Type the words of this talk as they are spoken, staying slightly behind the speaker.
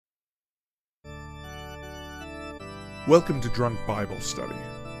Welcome to Drunk Bible Study.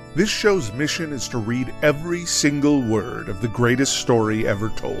 This show's mission is to read every single word of the greatest story ever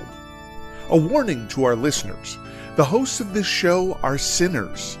told. A warning to our listeners, the hosts of this show are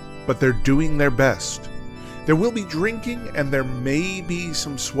sinners, but they're doing their best. There will be drinking and there may be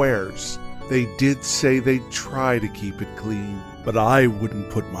some swears. They did say they'd try to keep it clean, but I wouldn't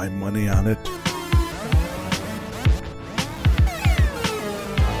put my money on it.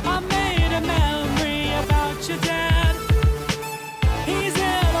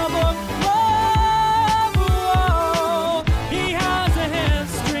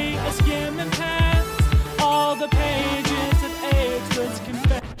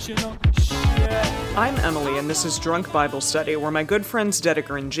 I'm Emily, and this is Drunk Bible Study, where my good friends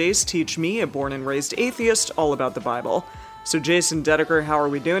Dedeker and Jace teach me, a born and raised atheist, all about the Bible. So Jace and Dedeker, how are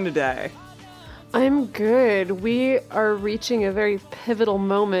we doing today? I'm good. We are reaching a very pivotal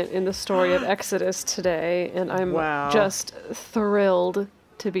moment in the story of Exodus today, and I'm just thrilled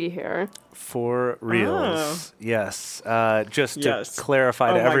to be here. For reals. Yes. Just to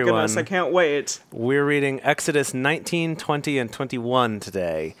clarify to everyone. Oh my goodness, I can't wait. We're reading Exodus 19, 20, and 21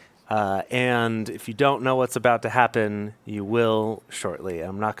 today. And if you don't know what's about to happen, you will shortly.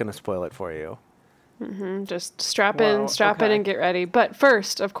 I'm not going to spoil it for you. Mm-hmm. Just strap in and get ready. But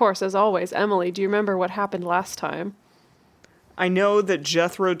first, of course, as always, Emily, do you remember what happened last time? I know that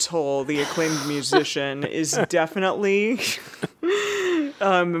Jethro Tull, the acclaimed musician, is definitely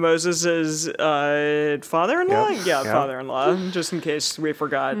Moses' father-in-law? Yeah, father-in-law, just in case we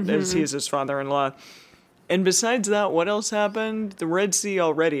forgot, as he's his father-in-law. And besides that, what else happened? The Red Sea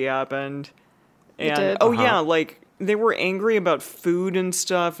already happened. And it did. They were angry about food and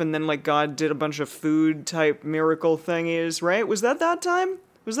stuff, and then God did a bunch of food type miracle thingies, right? Was that time?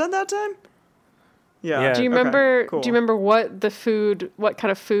 Yeah. Do you remember do you remember what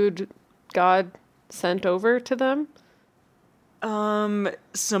kind of food God sent over to them?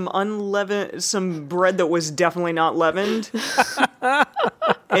 Some bread that was definitely not leavened.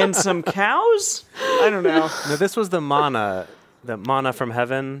 And some cows? I don't know. No, this was the manna from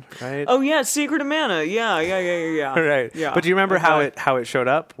heaven, right? Oh yeah, secret of manna. Yeah. Right. Yeah. But do you remember how it showed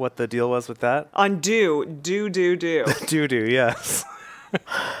up? What the deal was with that? On do. Do, yes.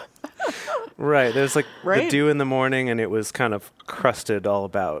 Right. There's the dew in the morning, and it was kind of crusted all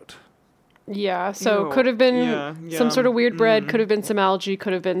about. Yeah, so could have been some sort of weird bread, could have been some algae,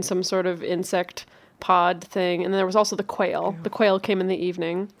 could have been some sort of insect pod thing, and then there was also the quail. The quail came in the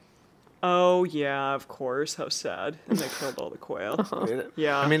evening. Oh, yeah, of course. How sad. And they killed all the quail.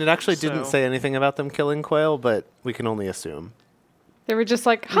 Yeah. I mean, it actually didn't say anything about them killing quail, but we can only assume. They were just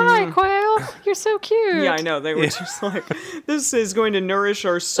like, hi, quail, you're so cute. Yeah, I know. They were just like, this is going to nourish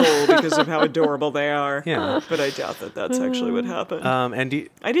our soul because of how adorable they are. Yeah. But I doubt that that's actually what happened.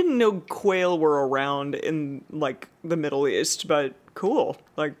 I didn't know quail were around in, the Middle East, but cool.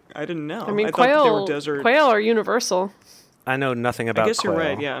 I didn't know. I mean, thought that they were desert. Quail are universal. I know nothing about quail. I guess you're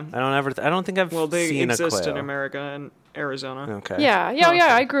right, yeah. I don't think I've seen a quail. Well, they exist in America and Arizona. Okay. Yeah.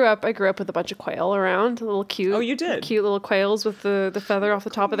 I grew up with a bunch of quail around, little cute. Oh, you did? Cute little quails with the feather off the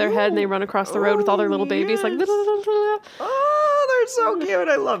top of their head, and they run across the road with all their little babies, yes. Oh, they're so cute.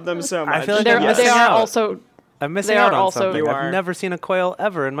 I love them so much. I feel like I'm missing out on something. I've never seen a quail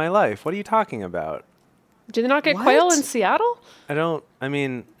ever in my life. What are you talking about? Do they not get quail in Seattle? I don't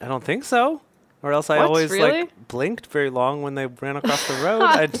think so. Or else I always blinked very long when they ran across the road.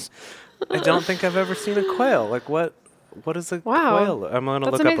 I don't think I've ever seen a quail. What is a quail? I'm going to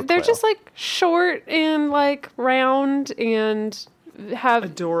look up a quail. They're just short and round and have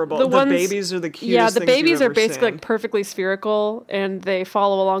adorable. The babies are the cutest. Yeah, the babies are basically seen. Perfectly spherical, and they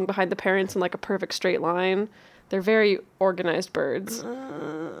follow along behind the parents in a perfect straight line. They're very organized birds.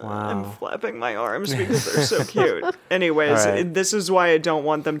 Wow. I'm flapping my arms because they're so cute. Anyways, This is why I don't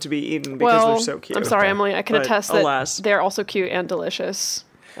want them to be eaten because they're so cute. I'm sorry, Emily. I can attest that they're also cute and delicious,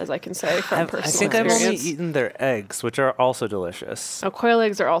 as I can say from personal experience. I think I've only eaten their eggs, which are also delicious. Oh, quail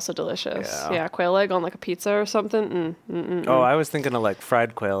eggs are also delicious. Yeah, quail egg on a pizza or something. Oh, I was thinking of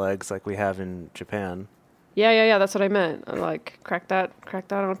fried quail eggs like we have in Japan. Yeah, that's what I meant. Crack that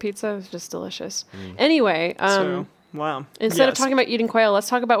on a pizza. It's just delicious. Anyway, wow. Instead of talking about eating quail, let's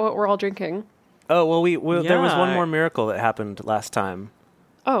talk about what we're all drinking. Oh, well, there was one more miracle that happened last time.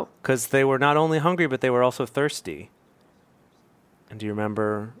 Oh. Because they were not only hungry, but they were also thirsty. And do you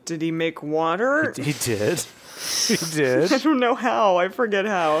remember? Did he make water? He did. He did. I don't know how. I forget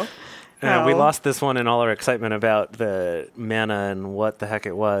how. We lost this one in all our excitement about the manna and what the heck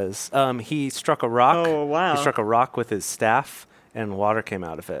it was. He struck a rock. Oh, wow. He struck a rock with his staff, and water came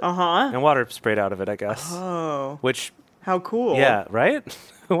out of it. Uh-huh. And water sprayed out of it, I guess. Oh. Which... How cool. Yeah, right?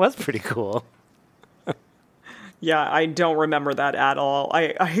 It was pretty cool. Yeah, I don't remember that at all.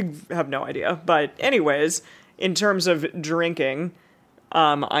 I have no idea. But anyways, in terms of drinking,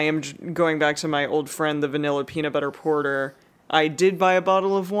 I am going back to my old friend, the vanilla peanut butter porter. I did buy a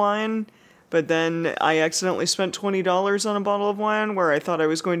bottle of wine, but then I accidentally spent $20 on a bottle of wine where I thought I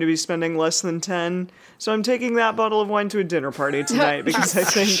was going to be spending less than 10. So I'm taking that bottle of wine to a dinner party tonight because I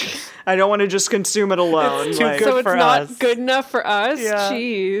think I don't want to just consume it alone. It's too good so it's not good enough for us? Yeah.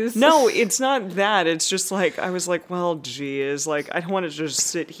 Jeez. No, it's not that. It's just like, I was like, well, geez, like, I don't want to just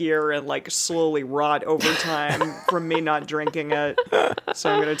sit here and like slowly rot over time from me not drinking it.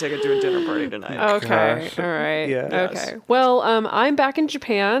 So I'm going to take it to a dinner party tonight. Okay. Gosh. All right. Yeah. Okay. Yes. Well, I'm back in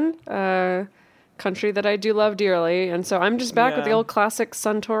Japan. Country that I do love dearly, and so I'm just back with the old classic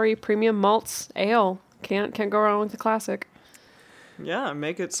Suntory Premium Malts Ale. Can't go wrong with the classic. Yeah,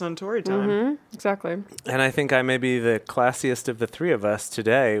 make it Suntory time. Mm-hmm, exactly. And I think I may be the classiest of the three of us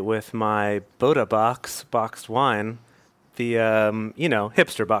today with my Boda Box boxed wine, the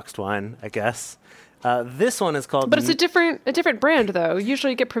hipster boxed wine, I guess. This one is called... But it's a different brand, though.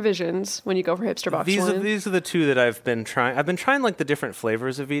 Usually you get provisions when you go for hipster box wine. These are the two that I've been trying. I've been trying like the different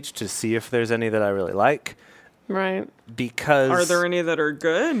flavors of each to see if there's any that I really like. Right. Because... Are there any that are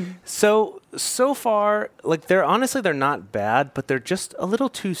good? So far, like they're not bad, but they're just a little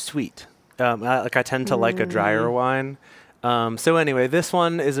too sweet. I tend to like a drier wine. So anyway, this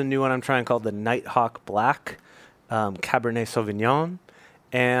one is a new one I'm trying called the Nighthawk Black Cabernet Sauvignon.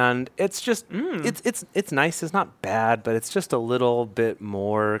 And it's just it's nice. It's not bad, but it's just a little bit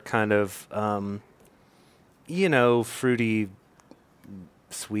more kind of fruity,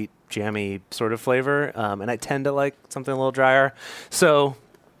 sweet, jammy sort of flavor. And I tend to like something a little drier. So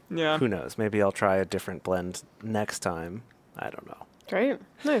who knows? Maybe I'll try a different blend next time. I don't know. Great.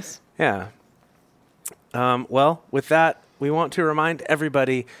 Nice. Yeah. Well, with that, we want to remind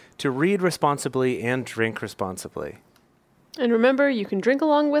everybody to read responsibly and drink responsibly. And remember, you can drink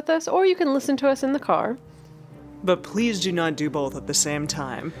along with us, or you can listen to us in the car. But please do not do both at the same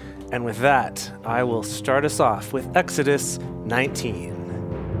time. And with that, I will start us off with Exodus 19.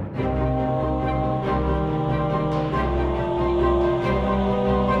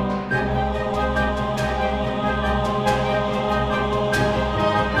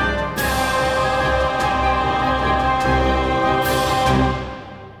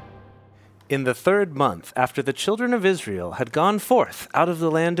 In the 3rd month after the children of Israel had gone forth out of the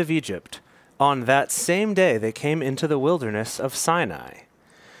land of Egypt, on that same day they came into the wilderness of Sinai.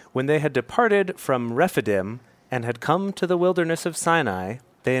 When they had departed from Rephidim and had come to the wilderness of Sinai,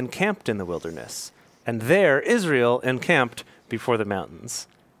 they encamped in the wilderness. And there Israel encamped before the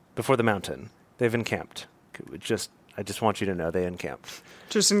mountain. They've encamped. I just want you to know they encamped.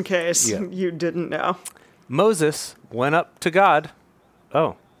 Just in case you didn't know. Moses went up to God.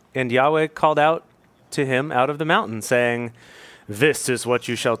 And Yahweh called out to him out of the mountain, saying, "This is what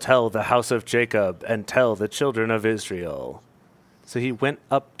you shall tell the house of Jacob and tell the children of Israel." So he went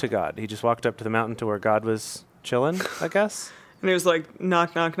up to God. He just walked up to the mountain to where God was chilling, I guess. And he was like,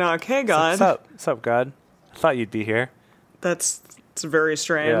 knock, knock, knock. Hey, God. What's up, God? I thought you'd be here. It's very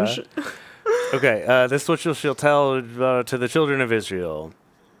strange. Yeah. Okay, this is what you shall tell to the children of Israel.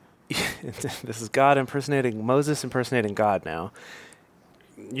 This is God impersonating Moses impersonating God now.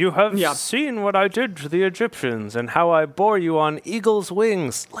 You have seen what I did to the Egyptians, and how I bore you on eagle's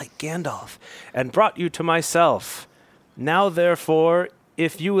wings, like Gandalf, and brought you to myself. Now, therefore,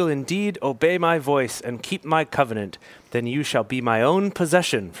 if you will indeed obey my voice and keep my covenant, then you shall be my own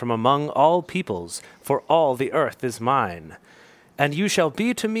possession from among all peoples, for all the earth is mine. And you shall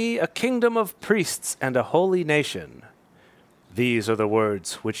be to me a kingdom of priests and a holy nation. These are the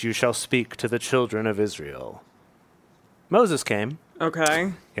words which you shall speak to the children of Israel. Moses came.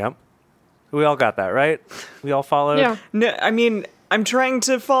 Okay. Yep. We all got that, right? We all followed? Yeah. No, I mean, I'm trying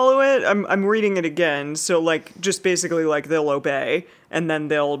to follow it. I'm reading it again. So, like, just basically, like, they'll obey, and then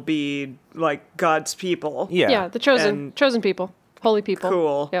they'll be, like, God's people. Yeah, the chosen people. Holy people.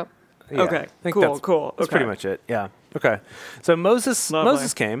 Cool. Yep. Yeah, okay, cool. That's pretty much it, yeah. Okay. So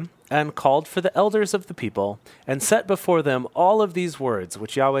Moses came and called for the elders of the people and set before them all of these words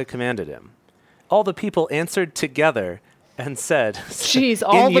which Yahweh commanded him. All the people answered together and said... Jeez,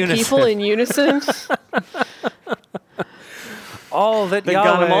 all the people in unison? All that they Yahweh...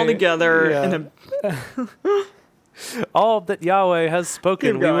 got them all together. All that Yahweh has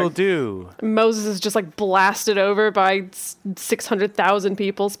spoken, we will do. Moses is just like blasted over by 600,000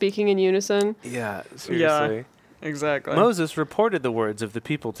 people speaking in unison. Yeah, seriously. Yeah, exactly. Moses reported the words of the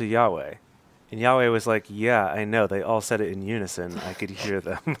people to Yahweh. And Yahweh was like, yeah, I know. They all said it in unison. I could hear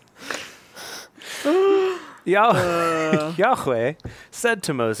them. Yahweh said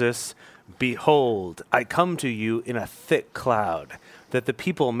to Moses, "Behold, I come to you in a thick cloud, that the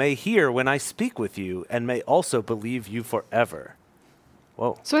people may hear when I speak with you, and may also believe you forever."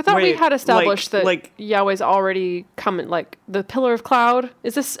 Whoa. So I thought we had established that Yahweh's already coming, like the pillar of cloud.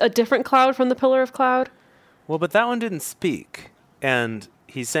 Is this a different cloud from the pillar of cloud? Well, but that one didn't speak. And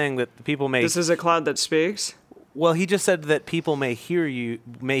he's saying that the people may... This is a cloud that speaks? Well, he just said that people may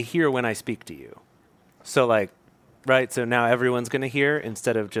hear when I speak to you. So, like, right? So now everyone's going to hear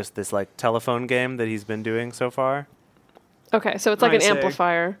instead of just this, like, telephone game that he's been doing so far? Okay, so it's like an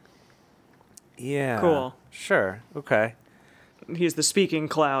amplifier. Yeah. Cool. Sure. Okay. He's the speaking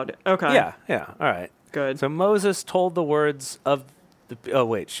cloud. Okay. Yeah. All right. Good. So Moses told the words of the... Oh,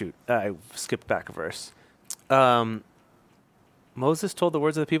 wait, shoot. I skipped back a verse. Moses told the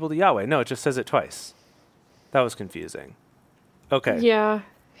words of the people to Yahweh. No, it just says it twice. That was confusing. Okay. Yeah.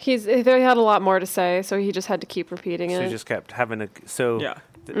 They had a lot more to say, so he just had to keep repeating it. So he just kept having a... So... Yeah.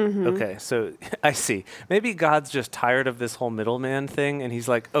 Okay, so I see. Maybe God's just tired of this whole middleman thing, and he's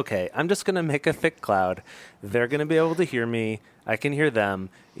like, okay, I'm just going to make a thick cloud. They're going to be able to hear me. I can hear them.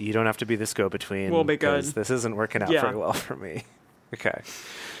 You don't have to be the go-between. We'll be good. This isn't working out very well for me. Okay.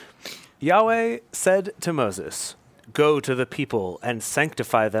 Yahweh said to Moses, "Go to the people and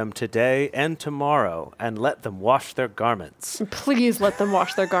sanctify them today and tomorrow, and let them wash their garments." Please let them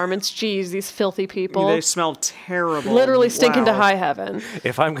wash their garments. Jeez, these filthy people. They smell terrible. Literally stink into high heaven.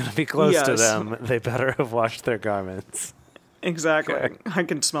 If I'm going to be close to them, they better have washed their garments. Exactly. Okay. I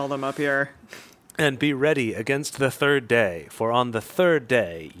can smell them up here. "And be ready against the third day, for on the third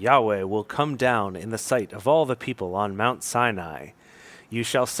day Yahweh will come down in the sight of all the people on Mount Sinai. You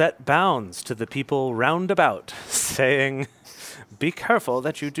shall set bounds to the people round about, saying, 'Be careful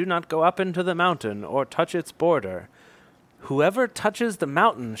that you do not go up into the mountain or touch its border. Whoever touches the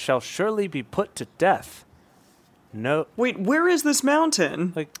mountain shall surely be put to death.'" No. Wait, where is this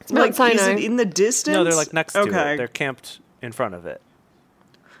mountain? It's Mount Sinai. Is it in the distance? No, they're like next to it. They're camped in front of it.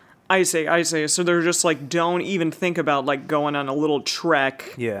 I see. So they're just like, don't even think about like going on a little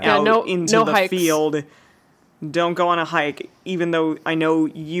trek out into the hikes. field. Don't go on a hike, even though I know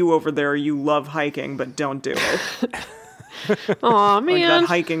you over there, you love hiking, but don't do it. Aw, man. Like that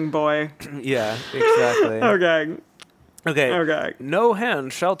hiking boy. Yeah, exactly. Okay. "No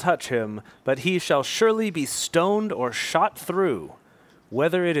hand shall touch him, but he shall surely be stoned or shot through.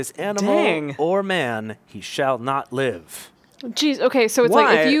 Whether it is animal or man, he shall not live." Jeez, okay, so it's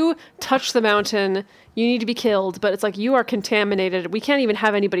like if you touch the mountain, you need to be killed, but it's like you are contaminated. We can't even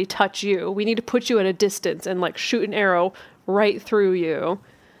have anybody touch you. We need to put you at a distance and like shoot an arrow right through you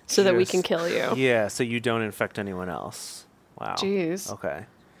so that we can kill you. Yeah, so you don't infect anyone else. Wow. Jeez. Okay.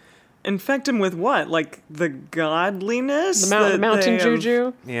 Infect him with what? Like the godliness? The mountain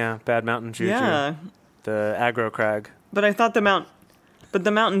juju? Yeah, bad mountain juju. Yeah. The aggro crag. But I thought the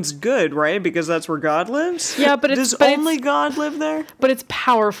mountain's good, right? Because that's where God lives? Yeah, but does only God live there? But it's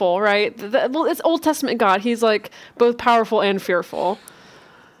powerful, right? Well, it's Old Testament God. He's like both powerful and fearful.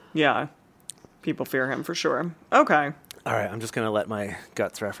 Yeah. People fear him for sure. Okay. All right, I'm just going to let my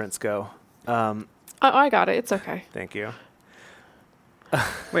guts reference go. I got it. It's okay. Thank you.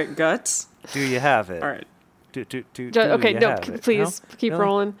 Wait, guts? Do you have it? All right. Okay, no, please keep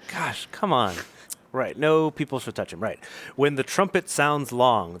rolling. Gosh, come on. Right, no people shall touch him. Right. "When the trumpet sounds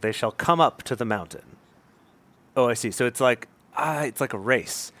long, they shall come up to the mountain." Oh, I see. So it's like a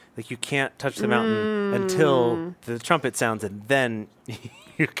race. Like you can't touch the mountain until the trumpet sounds, and then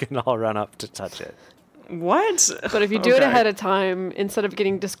you can all run up to touch it. What? But if you do it ahead of time, instead of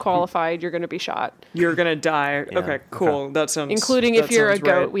getting disqualified, you're going to be shot. You're going to die. Yeah. Okay, cool. Okay. That sounds... Including if you're a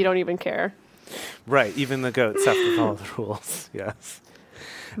goat, we don't even care. Right, even the goats have to follow the rules. Yes.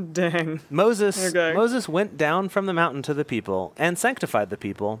 Dang. Moses went down from the mountain to the people and sanctified the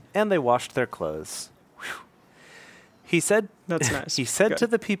people, and they washed their clothes. Whew. He said, "That's nice." He said to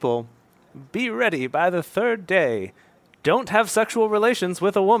the people, "Be ready by the third day. Don't have sexual relations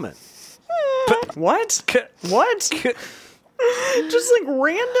with a woman." What? What? Just like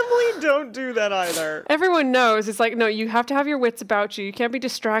randomly don't do that either. Everyone knows. It's like, no, you have to have your wits about you. You can't be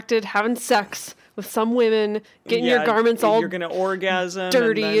distracted having sex with some women, getting your garments all you're gonna orgasm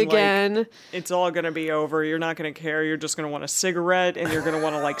dirty and then, again. Like, it's all gonna be over. You're not gonna care. You're just gonna want a cigarette, and you're gonna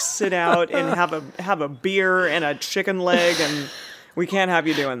want to like sit out and have a beer and a chicken leg, and we can't have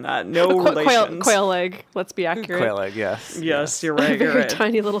you doing that. No relations. Quail leg. Let's be accurate. Quail leg. Yes. Yes, you're right. Very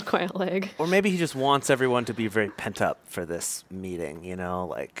tiny little quail leg. Or maybe he just wants everyone to be very pent up for this meeting. You know,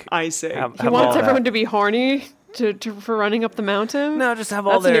 like I see. He wants everyone to be horny. For running up the mountain? No, just have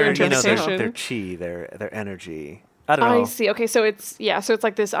all their chi, their energy. I don't know. I see. Okay, so it's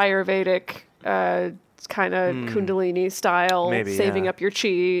like this Ayurvedic kind kind of Kundalini style, maybe, saving up your chi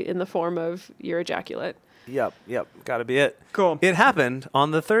in the form of your ejaculate. Yep. Gotta be it. Cool. It happened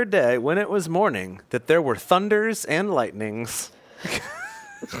on the third day when it was morning that there were thunders and lightnings.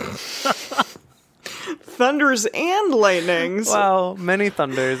 Thunders and lightnings. Well, many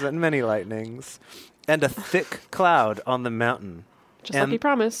thunders and many lightnings. And a thick cloud on the mountain. Just like he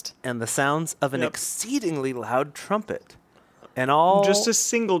promised. And the sounds of an exceedingly loud trumpet. And all... Just a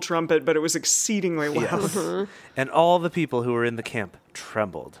single trumpet, but it was exceedingly loud. Yes. And all the people who were in the camp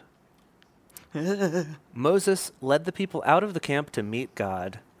trembled. Moses led the people out of the camp to meet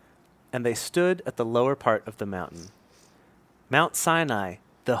God, and they stood at the lower part of the mountain. Mount Sinai,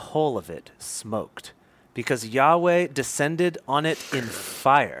 the whole of it, smoked, because Yahweh descended on it in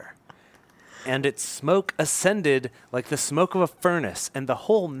fire. And its smoke ascended like the smoke of a furnace, and the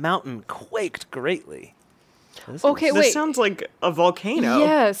whole mountain quaked greatly. This sounds like a volcano.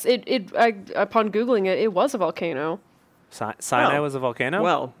 Yes, upon Googling it, it was a volcano. Sinai was a volcano?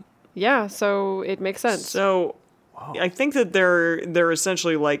 Well... Yeah, so it makes sense. So, I think that they're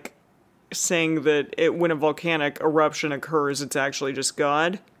essentially like saying that when a volcanic eruption occurs, it's actually just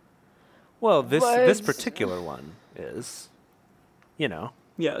God. Well, this particular one is,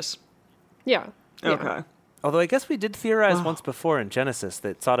 Yes. Yeah. Okay. Although I guess we did theorize once before in Genesis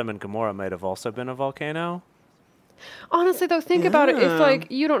that Sodom and Gomorrah might have also been a volcano. Honestly, though, think about it.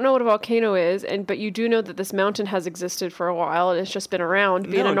 If you don't know what a volcano is, but you do know that this mountain has existed for a while and it's just been around,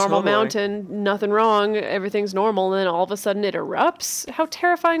 being a normal mountain, nothing wrong, everything's normal, and then all of a sudden it erupts. How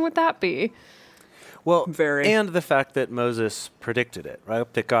terrifying would that be? Well, and the fact that Moses predicted it,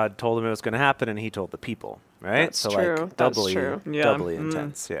 right? That God told him it was going to happen, and he told the people, right? That's true. Doubly, That's true. doubly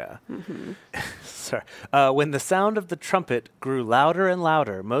intense. Yeah. Mm-hmm. Sorry. When the sound of the trumpet grew louder and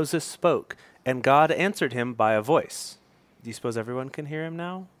louder, Moses spoke. And God answered him by a voice. Do you suppose everyone can hear him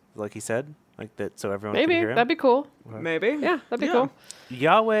now? Like he said? Like that, so everyone can hear him? Maybe. That'd be cool. Maybe. Yeah, that'd be cool.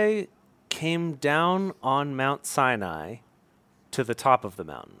 Yahweh came down on Mount Sinai to the top of the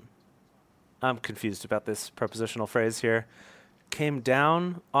mountain. I'm confused about this prepositional phrase here. Came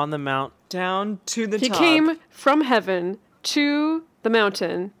down on the mount. Down to the top. He came from heaven to the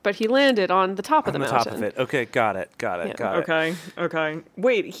mountain, but he landed on the top of the mountain. On the top of it. Okay, got it. Okay.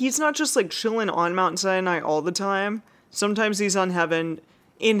 Wait, he's not just like chilling on Mount Sinai all the time. Sometimes he's in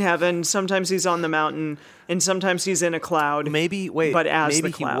heaven, sometimes he's on the mountain, and sometimes he's in a cloud. Maybe he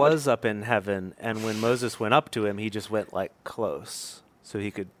was up in heaven, and when Moses went up to him, he just went like close. So he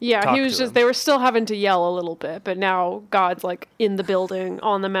could talk he was to him. They were still having to yell a little bit, but now God's like in the building,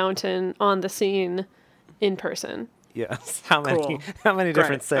 on the mountain, on the scene, in person. Yes. How many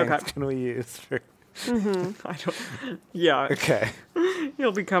different sayings can we use for? Mm-hmm. Yeah. Okay.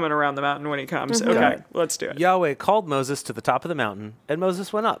 He'll be coming around the mountain when he comes. Mm-hmm. Okay, let's do it. Yahweh called Moses to the top of the mountain, and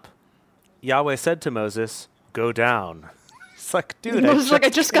Moses went up. Yahweh said to Moses, "Go down." It's like, dude, I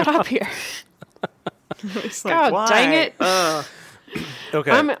just got up here. It's God, why? Dang it. Okay.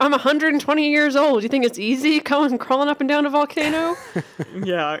 I'm 120 years old. You think it's easy crawling up and down a volcano?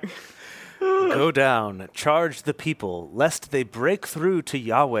 Yeah. Go down, charge the people, lest they break through to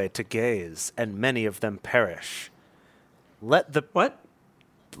Yahweh to gaze, and many of them perish. What?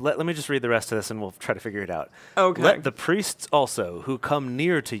 Let me just read the rest of this, and we'll try to figure it out. Okay. Let the priests also, who come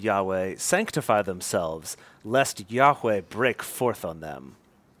near to Yahweh, sanctify themselves, lest Yahweh break forth on them.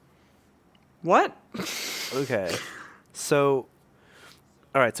 What? Okay. So,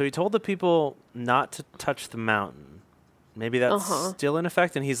 all right, so he told the people not to touch the mountain. Maybe that's still in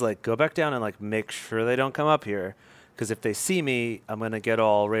effect, and he's like, go back down and like make sure they don't come up here, because if they see me, I'm going to get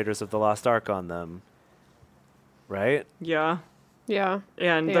all Raiders of the Lost Ark on them. Right? Yeah. Yeah.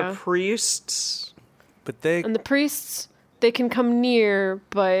 And the priests... And the priests, they can come near,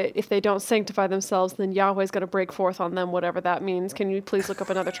 but if they don't sanctify themselves, then Yahweh's going to break forth on them, whatever that means. Can you please look up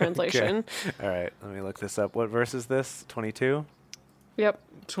another translation? Okay. All right, let me look this up. What verse is this? 22? Yep.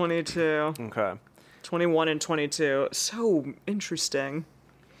 22. Okay. 21 and 22. So interesting.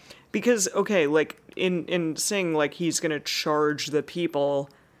 Because, okay, like, in saying, like, he's going to charge the people,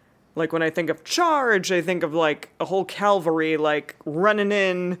 like, when I think of charge, I think of, like, a whole cavalry, like, running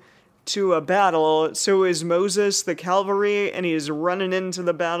in to a battle. So is Moses the cavalry, and he's running into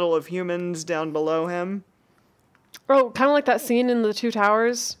the battle of humans down below him? Oh, kind of like that scene in the Two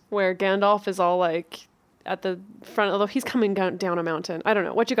Towers, where Gandalf is all, like, at the front, although he's coming down a mountain. I don't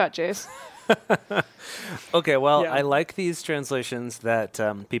know. What you got, Jace? Okay, well, I like these translations that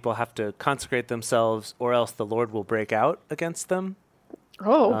people have to consecrate themselves or else the Lord will break out against them.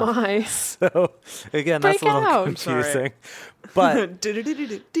 Oh my! So again, that's a little confusing. But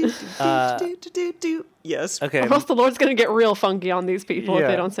yes. Okay. Or else the Lord's going to get real funky on these people if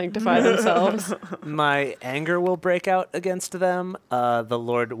they don't sanctify themselves. My anger will break out against them. The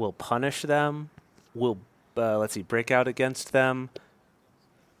Lord will punish them. Will break out against them.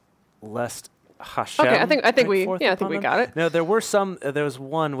 Lest Hashem. Okay, I think we got it. No, there was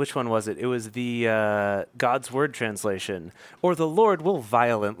one. Which one was it? It was the God's Word translation. Or the Lord will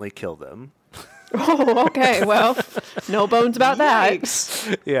violently kill them. Oh, okay. Well, no bones about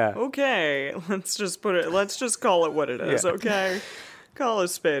that. Yeah. Okay. Let's just call it what it is. Yeah. Okay. Call a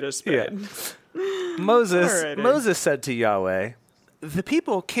spade a spade. Yeah. Moses said to Yahweh, "The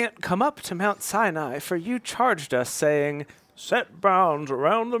people can't come up to Mount Sinai, for you charged us, saying, 'Set bounds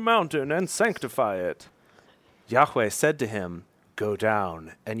around the mountain and sanctify it.' Yahweh said to him, 'Go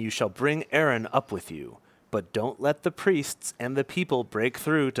down, and you shall bring Aaron up with you. But don't let the priests and the people break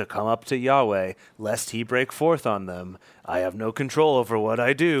through to come up to Yahweh, lest he break forth on them. I have no control over what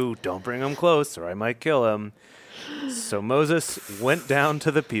I do. Don't bring him close, or I might kill him.' So Moses went down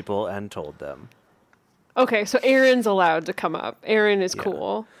to the people and told them." Okay, so Aaron's allowed to come up. Aaron is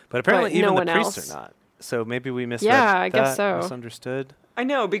cool. But apparently even the priests are not. So maybe we misread I guess so. Misunderstood. I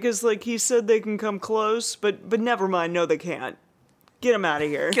know, because he said they can come close, but never mind. No, they can't. Get them out of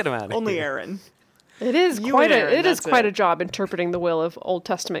here. Get them out of here. Only Aaron. It is quite a job interpreting the will of Old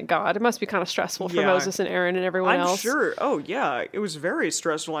Testament God. It must be kind of stressful for Moses and Aaron and everyone else. I'm sure. Oh yeah, it was very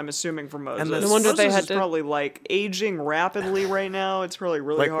stressful. I'm assuming for Moses. And no wonder they had to probably aging rapidly right now. It's probably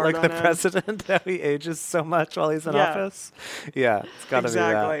really hard. Like the president, how he ages so much while he's in office. Yeah, it's got to be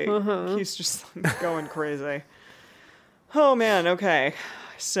that. Exactly. He's just going crazy. Oh man. Okay,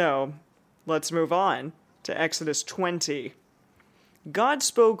 so let's move on to Exodus 20. God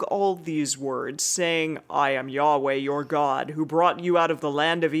spoke all these words, saying, "I am Yahweh your God, who brought you out of the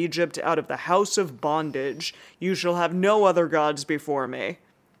land of Egypt, out of the house of bondage. You shall have no other gods before me."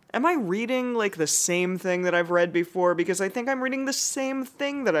 Am I reading the same thing that I've read before? Because I think I'm reading the same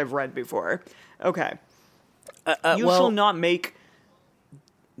thing that I've read before. Okay. You shall not make...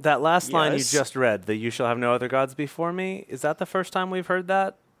 That last line you just read, that you shall have no other gods before me, is that the first time we've heard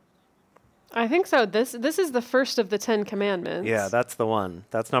that? I think so. This is the first of the 10 Commandments. Yeah, that's the one.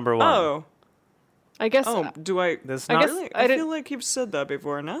 That's number 1. Oh. I guess... Oh, do I... I feel like you've said that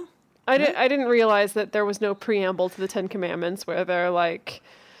before, no? I didn't realize that there was no preamble to the 10 Commandments where they're like...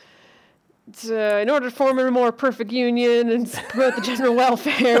 in order to form a more perfect union and promote the general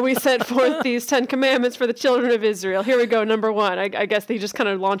welfare, we set forth these 10 Commandments for the children of Israel. Here we go, number 1. I guess they just kind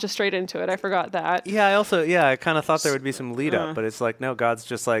of launch us straight into it. I forgot that. Yeah, I kind of thought there would be some lead up, but it's no, God's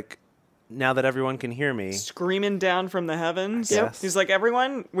just now that everyone can hear me. Screaming down from the heavens. Yes. He's like,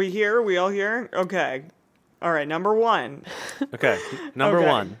 everyone, we all hear? Okay. All right, number 1. Okay, number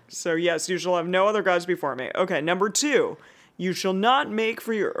 1. So yes, you shall have no other gods before me. Okay, number 2. You shall not make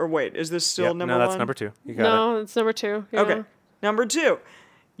for your... Or wait, is this still number 1? No, that's number 2. You got it. No, it's number 2. Yeah. Okay, number 2.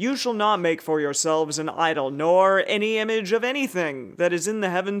 You shall not make for yourselves an idol, nor any image of anything that is in the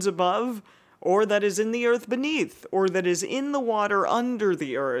heavens above, or that is in the earth beneath, or that is in the water under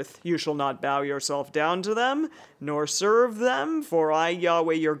the earth. You shall not bow yourself down to them, nor serve them, for I,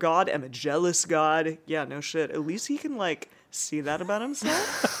 Yahweh your God, am a jealous God. Yeah, no shit. At least he can, see that about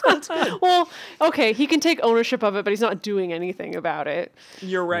himself. That's good. Well, okay, he can take ownership of it, but he's not doing anything about it.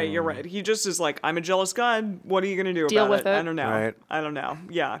 You're right. He just is I'm a jealous God. What are you going to do Deal about with it? I don't know. Right. I don't know.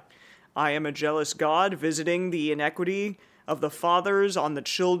 Yeah. I am a jealous God, visiting the iniquity of the fathers on the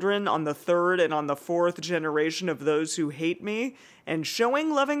children, on the third and on the fourth generation of those who hate me, and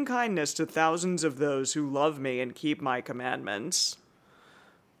showing loving kindness to thousands of those who love me and keep my commandments.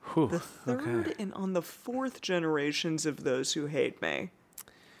 Whew, the third and on the fourth generations of those who hate me.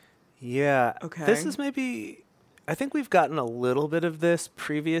 Yeah. Okay. This is maybe... I think we've gotten a little bit of this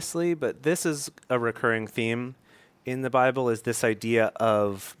previously, but this is a recurring theme in the Bible, is this idea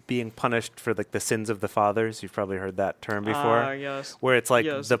of being punished for the sins of the fathers. You've probably heard that term before. Yes. Where it's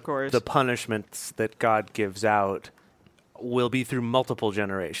the punishments that God gives out will be through multiple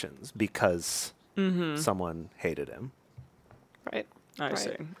generations because someone hated him. Right. I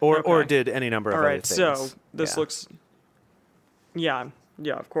see. Or did any number of other things. All right, so this looks... Yeah,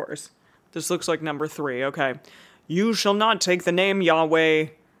 of course. This looks like number 3. Okay. You shall not take the name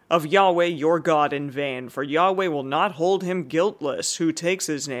of Yahweh your God in vain, for Yahweh will not hold him guiltless who takes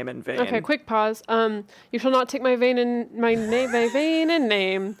his name in vain. Okay, quick pause. You shall not take my vain and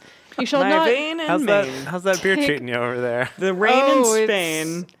name. You shall not. How's that beer treating you over there? The rain in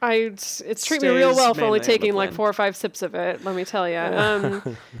Spain. It's treating me real well for only taking 4 or 5 sips of it. Let me tell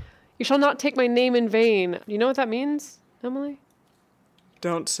you. You shall not take my name in vain. You know what that means, Emily?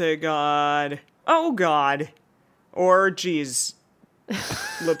 Don't say God. Oh, God. Or, geez,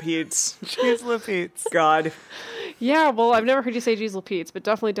 Lapeets. Jeez Lapeets. God. Yeah, well, I've never heard you say Jeez Lapeets, but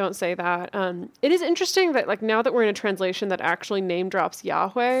definitely don't say that. It is interesting that, like, now that we're in a translation that actually name drops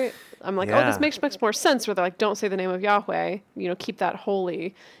Yahweh, I'm like, oh, this makes more sense where they're like, don't say the name of Yahweh, keep that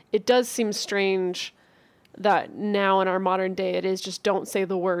holy. It does seem strange that now in our modern day it is just don't say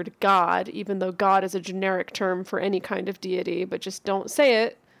the word God, even though God is a generic term for any kind of deity, but just don't say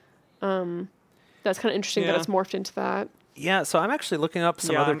it. That's kind of interesting that it's morphed into that. Yeah, so I'm actually looking up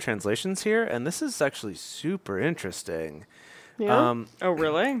some other translations here, and this is actually super interesting. Yeah. Oh,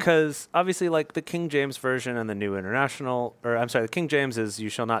 really? Because obviously, like the King James Version and the New International, the King James is "You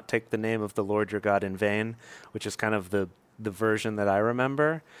shall not take the name of the Lord your God in vain," which is kind of the version that I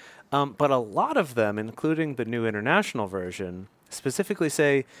remember. But a lot of them, including the New International Version, specifically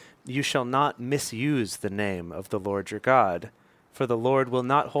say, "You shall not misuse the name of the Lord your God, for the Lord will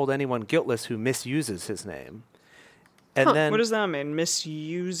not hold anyone guiltless who misuses his name." And then, what does that mean?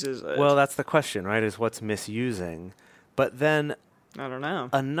 Misuses it? Well, that's the question, right? Is what's misusing? But then I don't know.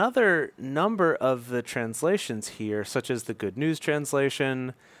 Another number of the translations here, such as the Good News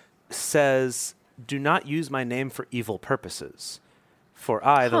translation, says, "Do not use my name for evil purposes, for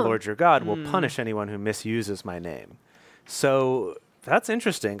I, the Lord your God, will punish anyone who misuses my name." So that's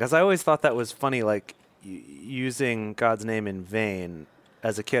interesting, because I always thought that was funny, like using God's name in vain.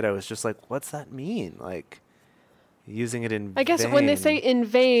 As a kid, I was just like, what's that mean? Like, using it in vain. I guess when they say in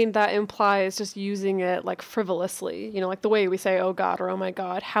vain, that implies just using it like frivolously, like the way we say, oh God, or oh my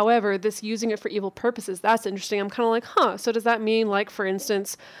God. However, this using it for evil purposes, that's interesting. I'm kind of like, so does that mean, like, for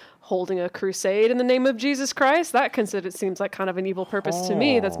instance, holding a crusade in the name of Jesus Christ? That seems like kind of an evil purpose to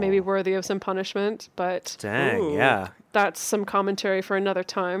me. That's maybe worthy of some punishment, but dang, yeah. That's some commentary for another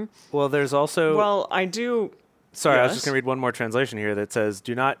time. Well, there's also... Well, I do... Sorry, I was just going to read one more translation here that says,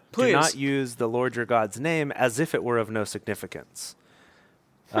 do not use the Lord your God's name as if it were of no significance.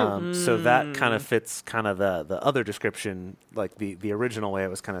 So that kind of fits kind of the other description, like the original way it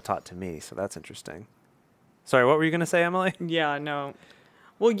was kind of taught to me. So that's interesting. Sorry, what were you going to say, Emily? Yeah, no.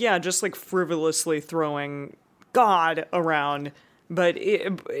 Well, yeah, just like frivolously throwing God around. But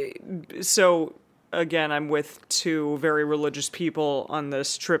so, again, I'm with two very religious people on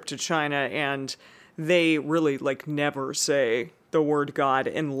this trip to China, and they really, like, never say the word God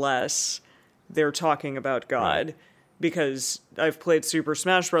unless they're talking about God. Right. Because I've played Super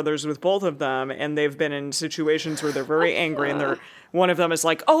Smash Brothers with both of them, and they've been in situations where they're very angry, and one of them is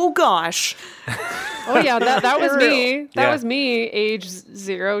like, oh gosh. Oh yeah, that was me. That was me, age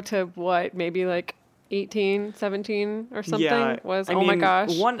 0 to what, maybe like 18, 17 or something. Yeah, my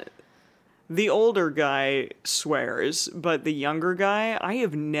gosh. The older guy swears, but the younger guy, I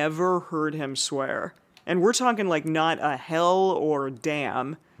have never heard him swear. And we're talking like not a hell or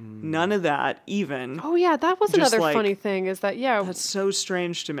damn. None of that, even. Oh, yeah, that was another funny thing, is that, that's so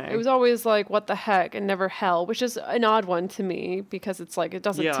strange to me. It was always like, what the heck, and never hell, which is an odd one to me, because it's like, it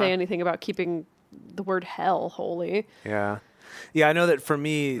doesn't say anything about keeping the word hell holy. Yeah. Yeah, I know that for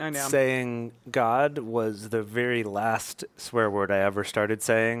me, saying God was the very last swear word I ever started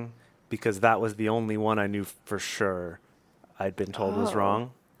saying, because that was the only one I knew for sure I'd been told was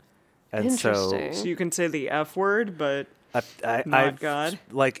wrong. And interesting. So you can say the F word, but not God?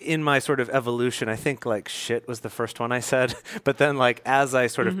 Like, in my sort of evolution, I think, like, shit was the first one I said. But then, like, as I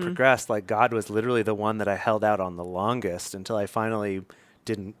sort of progressed, like, God was literally the one that I held out on the longest until I finally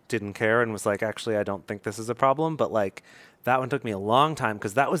didn't care and was like, actually, I don't think this is a problem. But, like, that one took me a long time,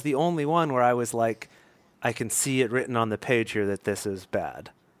 because that was the only one where I was like, I can see it written on the page here that this is bad.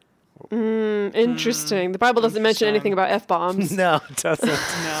 Interesting. The Bible doesn't mention anything about F-bombs. No, it doesn't.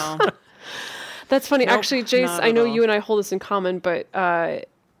 No. That's funny. Nope, actually, Jace, I know you and I hold this in common, but I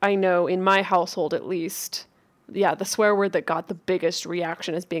know in my household at least, the swear word that got the biggest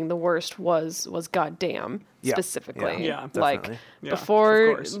reaction as being the worst was goddamn, specifically. Yeah, like, definitely.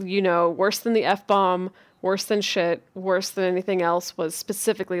 Before, worse than the F-bomb, worse than shit, worse than anything else was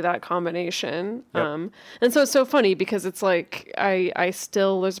specifically that combination. Yep. And so it's so funny, because it's like, there's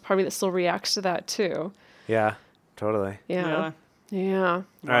a part of me that still reacts to that too. Yeah, totally. Yeah. All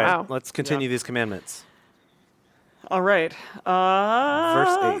right, let's continue these commandments. All right.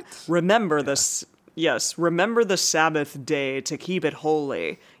 Verse 8. Remember the Sabbath day to keep it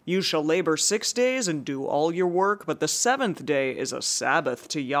holy. You shall labor 6 days and do all your work, but the seventh day is a Sabbath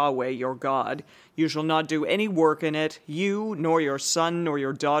to Yahweh your God. You shall not do any work in it, you, nor your son, nor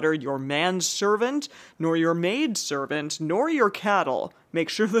your daughter, your manservant, nor your maidservant, nor your cattle. Make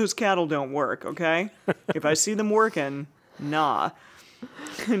sure those cattle don't work, okay? If I see them working, nah.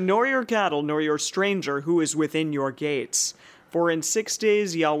 Nor your cattle, nor your stranger who is within your gates. For in 6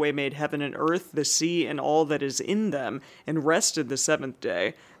 days Yahweh made heaven and earth, the sea, and all that is in them, and rested the seventh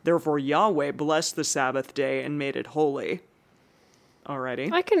day. Therefore Yahweh blessed the Sabbath day and made it holy.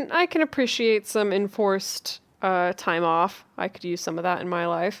 Alrighty. I can appreciate some enforced time off. I could use some of that in my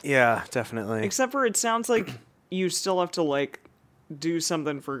life. Yeah, definitely. Except for it sounds like you still have to, like, do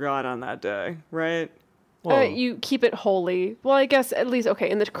something for God on that day, right? You keep it holy. Well, I guess at least, okay,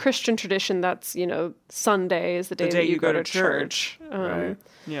 in the Christian tradition, that's, Sunday is the day that you go to church. Right.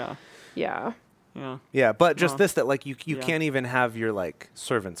 Yeah. Yeah. Yeah. Yeah, but just this, that, like, you can't even have your, like,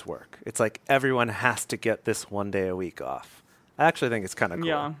 servants work. It's like everyone has to get this 1 day a week off. I actually think it's kind of cool.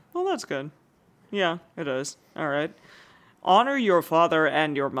 Yeah. Well, that's good. Yeah, it is. All right. Honor your father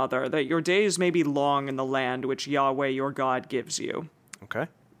and your mother, that your days may be long in the land which Yahweh your God gives you. Okay.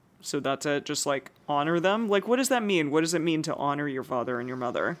 So that's it, just like honor them? Like, what does that mean? What does it mean to honor your father and your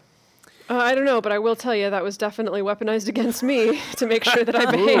mother? I don't know, but I will tell you that was definitely weaponized against me to make sure that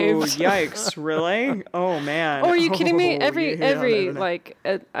I behaved. Ooh, yikes, really? Oh, man. Oh, are you kidding me? Again,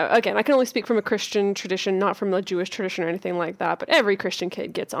 I can only speak from a Christian tradition, not from the Jewish tradition or anything like that, but every Christian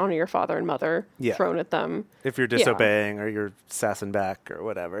kid gets honor your father and mother thrown at them. If you're disobeying or you're sassing back or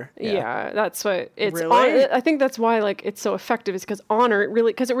whatever. Yeah, that's what it's. Really? I think that's why, like, it's so effective is because honor, it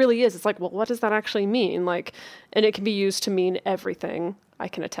really is. It's like, well, what does that actually mean? Like, and it can be used to mean everything. I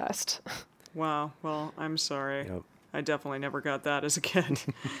can attest. Wow. Well, I'm sorry. Yep. I definitely never got that as a kid.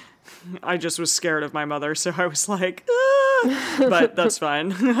 I just was scared of my mother, so I was like, but that's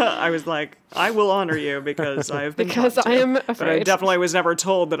fine. I was like, I will honor you because I have been because taught to. I am afraid. But I definitely was never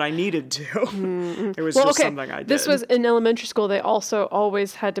told that I needed to. It was just something I did. This was in elementary school. They also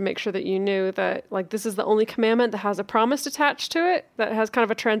always had to make sure that you knew that, like, this is the only commandment that has a promise attached to it, that has kind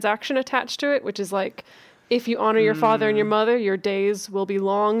of a transaction attached to it, which is like, if you honor your father and your mother, your days will be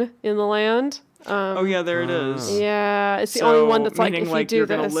long in the land. Oh, yeah, there it is. Yeah, it's the only one that's like, if you do you're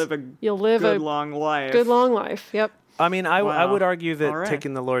this, you'll live a good long life. Good long life, yep. I mean, I would argue that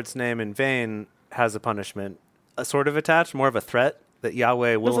taking the Lord's name in vain has a punishment, sort of attached, more of a threat, that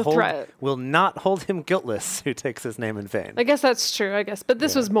Yahweh will not hold him guiltless who takes his name in vain. I guess that's true, But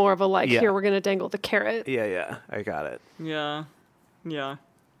this was more of a, like, here, we're going to dangle the carrot. Yeah, I got it. Yeah.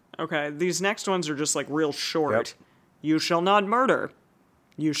 Okay, these next ones are just, like, real short. Yep. You shall not murder.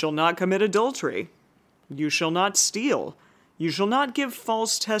 You shall not commit adultery. You shall not steal. You shall not give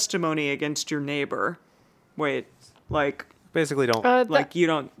false testimony against your neighbor. Wait, like... Basically don't... you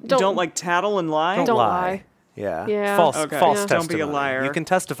don't like, tattle and lie? Don't lie. Yeah. False testimony. Don't be a liar. You can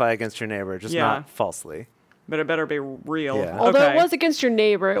testify against your neighbor, just not falsely. But it better be real. Yeah. Although it was against your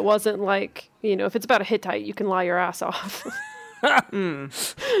neighbor, it wasn't like, if it's about a Hittite, you can lie your ass off. All right.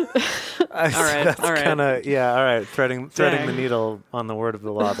 Kind of, all right. Threading the needle on the word of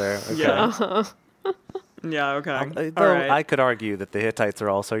the law there. Okay. Yeah. Yeah, okay. Though I could argue that the Hittites are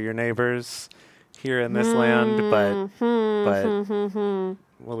also your neighbors here in this land, but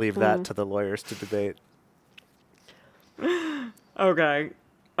we'll leave that to the lawyers to debate. Okay.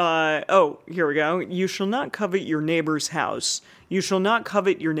 Here we go. You shall not covet your neighbor's house. You shall not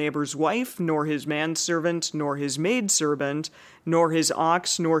covet your neighbor's wife, nor his manservant, nor his maidservant, nor his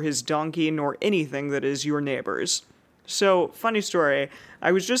ox, nor his donkey, nor anything that is your neighbor's. So, funny story.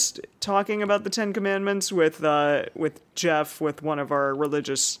 I was just talking about the Ten Commandments with Jeff, with one of our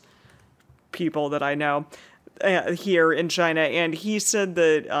religious people that I know here in China, and he said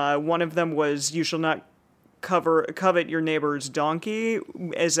that one of them was, you shall not covet your neighbor's donkey,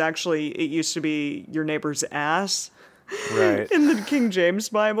 as actually it used to be your neighbor's ass. Right. In the King James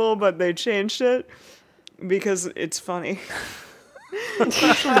Bible, but they changed it because it's funny. You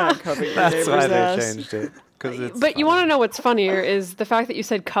should not covet your That's neighbor's why ass. they changed it. But you want to know what's funnier is the fact that you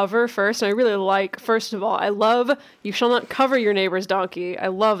said cover first, and I really like, first of all, I love you shall not cover your neighbor's donkey. I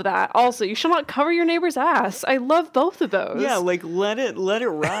love that. Also, you shall not cover your neighbor's ass. I love both of those. Yeah, like let it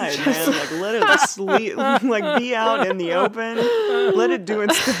ride, man. Like let it sleep, like be out in the open. Let it do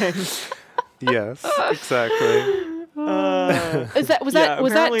its thing. Yes, exactly. Was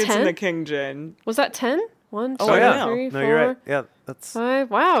that 10? It's in the King James. Was that 10? 1, 2, 3, 4. No, you're right. Yeah, that's 5.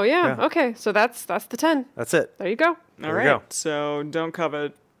 Wow, yeah. Okay, so that's the 10. That's it. There you go. All right. So don't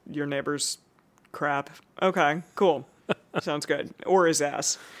covet your neighbor's crap. Okay, cool. Sounds good. Or his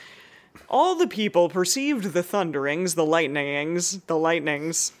ass. All the people perceived the thunderings, the lightnings,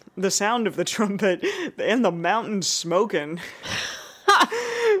 the sound of the trumpet, and the mountain smoking.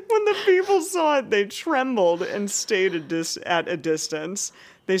 When the people saw it, they trembled and stayed at a distance.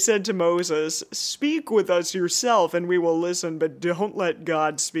 They said to Moses, "Speak with us yourself, and we will listen, but don't let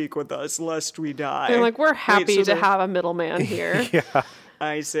God speak with us, lest we die." They're like, we're happy to have a middleman here. Yeah.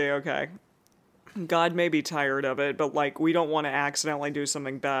 I say, okay. God may be tired of it, but, like, we don't want to accidentally do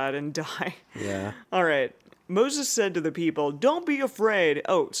something bad and die. Yeah. All right. Moses said to the people, "Don't be afraid."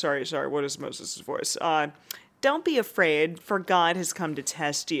 Oh, sorry. What is Moses' voice? "Don't be afraid, for God has come to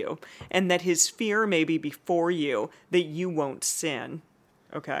test you, and that his fear may be before you, that you won't sin."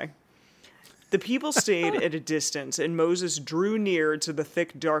 Okay. The people stayed at a distance, and Moses drew near to the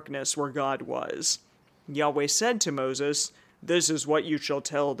thick darkness where God was. Yahweh said to Moses, "This is what you shall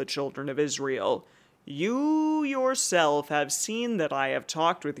tell the children of Israel. You yourself have seen that I have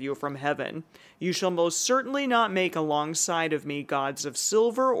talked with you from heaven. You shall most certainly not make alongside of me gods of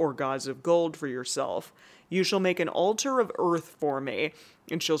silver or gods of gold for yourself. You shall make an altar of earth for me,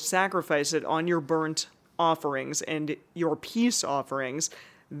 and shall sacrifice it on your burnt offerings and your peace offerings,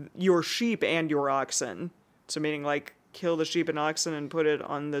 your sheep and your oxen." So meaning, like, kill the sheep and oxen and put it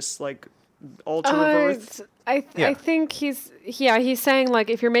on this, like, altar of earth? I think he's saying, like,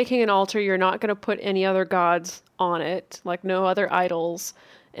 if you're making an altar, you're not going to put any other gods on it, like no other idols,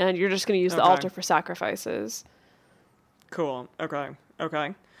 and you're just going to use the altar for sacrifices. Cool. Okay.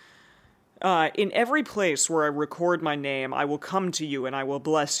 "In every place where I record my name, I will come to you and I will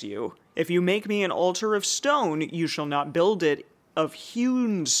bless you. If you make me an altar of stone, you shall not build it of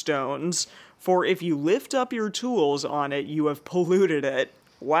hewn stones, for if you lift up your tools on it, you have polluted it."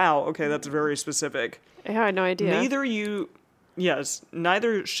 Wow, okay, that's very specific. I had no idea.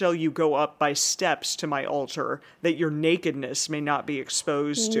 Neither shall you go up by steps to my altar, that your nakedness may not be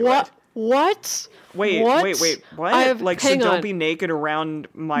exposed to it. What? Wait, what? Like, so don't be naked around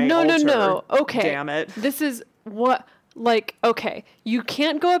my altar. No. Okay. Damn it. This is what... Like, okay, you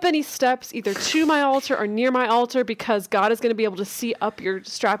can't go up any steps either to my altar or near my altar because God is going to be able to see up your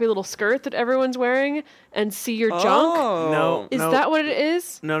strappy little skirt that everyone's wearing and see your junk. No, is that what it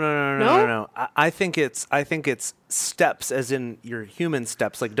is? No. I think it's steps, as in your human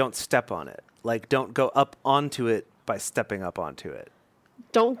steps. Like, don't step on it. Like, don't go up onto it by stepping up onto it.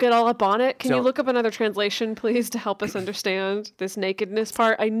 Don't get all up on it. Can you look up another translation, please, to help us understand this nakedness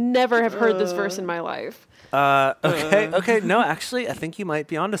part? I never have heard this verse in my life. Okay. No, actually, I think you might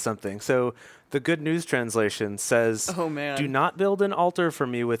be onto something. So the Good News translation says, "Oh man, do not build an altar for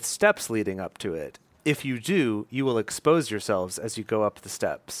me with steps leading up to it. If you do, you will expose yourselves as you go up the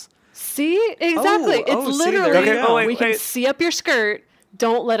steps." See? Exactly. It's literally, we can see up your skirt.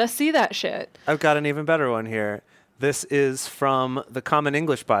 Don't let us see that shit. I've got an even better one here. This is from the Common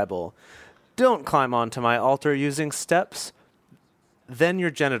English Bible. "Don't climb onto my altar using steps. Then your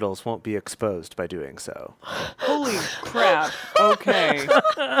genitals won't be exposed by doing so." Holy crap. Okay.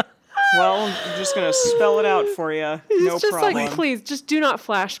 Well, I'm just going to spell it out for you. No problem. Like, please, just do not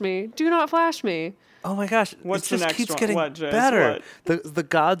flash me. Do not flash me. Oh my gosh. What's the next keeps one? Getting what, Jace? better. What? The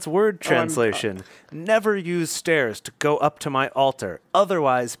God's Word translation. "Never use stairs to go up to my altar.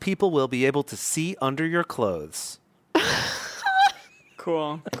 Otherwise, people will be able to see under your clothes."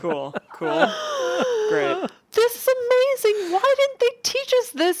 Cool. Great. This is amazing. Why didn't they teach us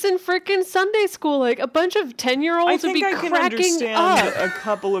this in freaking Sunday school? Like, a bunch of 10-year-olds would be cracking up. I think I can understand a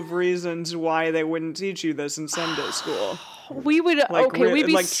couple of reasons why they wouldn't teach you this in Sunday school. We would, we'd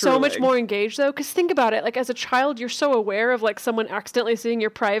be so much more engaged, though, because think about it. Like, as a child, you're so aware of, like, someone accidentally seeing your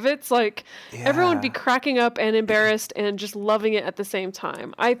privates. Like, everyone would be cracking up and embarrassed and just loving it at the same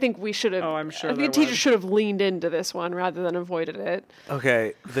time. I think we should have... Oh, I'm sure I think the teacher should have leaned into this one rather than avoided it.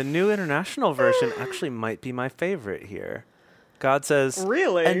 Okay, the New International Version actually might be my favorite here. God says,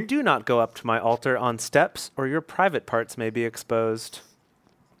 "Really? And do not go up to my altar on steps, or your private parts may be exposed."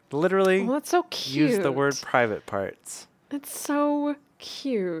 Literally, that's so cute. Use the word private parts. It's so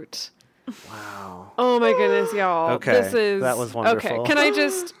cute. Wow. Oh my goodness, y'all. Okay, that was wonderful. Okay, can I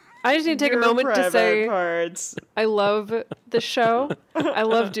just need to take a moment to say I love the show. I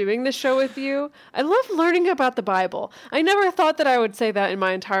love doing this show with you. I love learning about the Bible. I never thought that I would say that in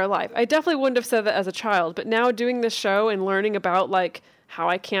my entire life. I definitely wouldn't have said that as a child, but now doing this show and learning about, like, how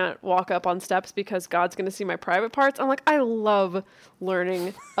I can't walk up on steps because God's going to see my private parts, I'm like, I love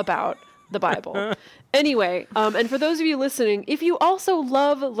learning about the Bible. Anyway, and for those of you listening, if you also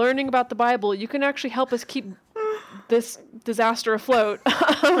love learning about the Bible, you can actually help us keep this disaster afloat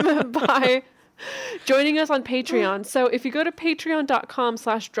by joining us on Patreon. So if you go to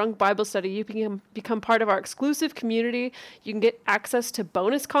patreon.com/drunkbiblestudy, you can become part of our exclusive community. You can get access to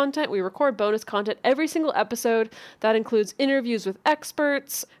bonus content. We record bonus content every single episode. That includes interviews with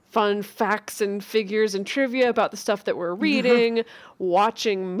experts, fun facts and figures and trivia about the stuff that we're reading,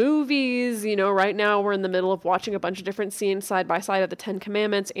 watching movies. You know, right now we're in the middle of watching a bunch of different scenes side by side of the Ten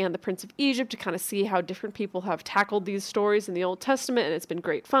Commandments and the Prince of Egypt to kind of see how different people have tackled these stories in the Old Testament, and it's been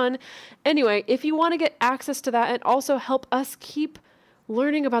great fun. Anyway, if you want to get access to that and also help us keep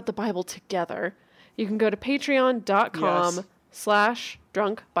learning about the Bible together, you can go to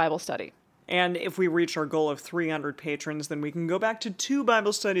patreon.com/drunkbiblestudy. And if we reach our goal of 300 patrons, then we can go back to 2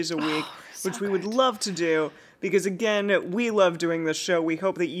 Bible studies a week, which we would love to do. Because again, we love doing this show. We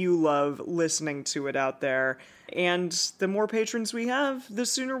hope that you love listening to it out there. And the more patrons we have, the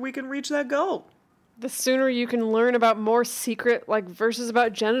sooner we can reach that goal. The sooner you can learn about more secret, verses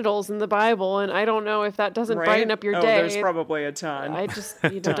about genitals in the Bible, and I don't know if that doesn't brighten up your day. There's probably a ton. I just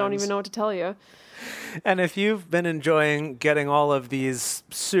don't even know what to tell you. And if you've been enjoying getting all of these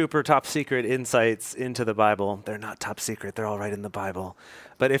super top secret insights into the Bible, they're not top secret, they're all right in the Bible.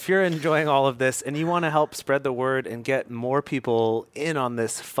 But if you're enjoying all of this and you want to help spread the word and get more people in on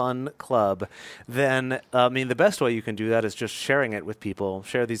this fun club, then, the best way you can do that is just sharing it with people.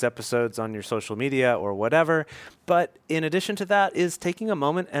 Share these episodes on your social media or whatever. But in addition to that is taking a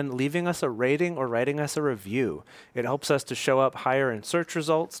moment and leaving us a rating or writing us a review. It helps us to show up higher in search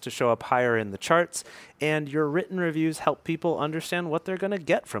results, to show up higher in the charts, and your written reviews help people understand what they're going to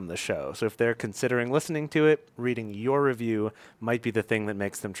get from the show. So if they're considering listening to it, reading your review might be the thing that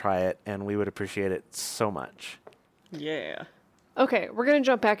makes them try it, and we would appreciate it so much. Yeah. Okay, we're going to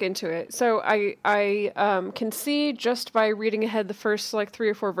jump back into it. So I can see just by reading ahead the first 3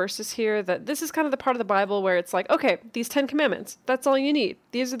 or 4 verses here that this is kind of the part of the Bible where it's okay, these 10 commandments, that's all you need.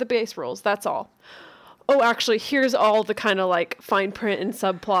 These are the base rules, that's all. Oh, actually, here's all the kind of fine print and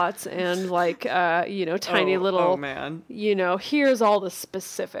subplots and tiny little. Oh man. Here's all the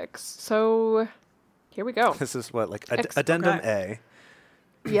specifics. So here we go. This is what addendum A.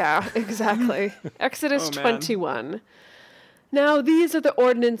 Yeah, exactly. Exodus 21. Now these are the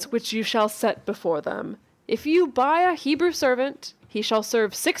ordinances which you shall set before them. If you buy a Hebrew servant, he shall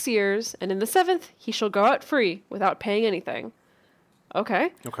serve 6 years, and in the 7th he shall go out free without paying anything.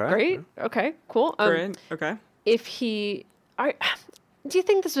 Okay. Great. Okay. Cool. Great. Okay. If do you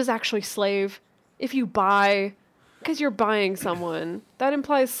think this was actually slave? If you buy, because you're buying someone, that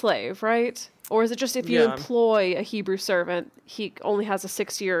implies slave, right? Or is it just if you employ a Hebrew servant, he only has a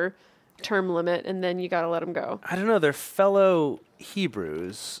 6-year term limit, and then you got to let him go? I don't know. They're fellow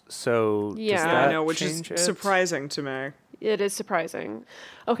Hebrews, so does that I know, which is surprising to me. It is surprising.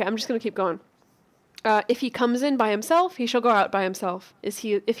 Okay, I'm just going to keep going. If he comes in by himself, he shall go out by himself. If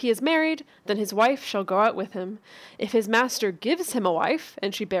he is married, then his wife shall go out with him. If his master gives him a wife,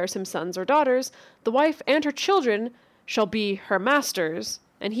 and she bears him sons or daughters, the wife and her children shall be her master's,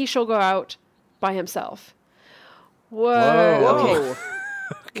 and he shall go out by himself. Whoa.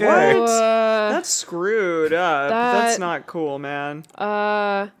 Okay. What? That's screwed up. That's not cool, man.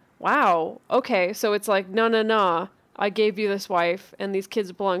 Wow. Okay, so it's no. I gave you this wife, and these kids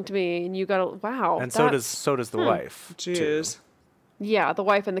belong to me, and you gotta. Wow. And so does the wife. Jeez. Yeah, the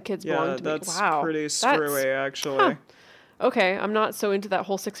wife and the kids belong to me. Wow. That's pretty screwy, actually. Okay, I'm not so into that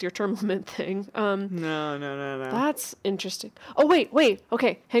whole 6-year term limit thing. No. That's interesting. Oh, wait.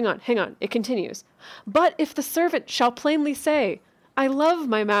 Okay, hang on. It continues. But if the servant shall plainly say, I love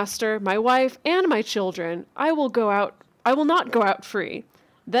my master, my wife, and my children, I will not go out free.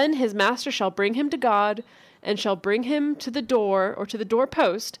 Then his master shall bring him to God, and shall bring him to the door, or to the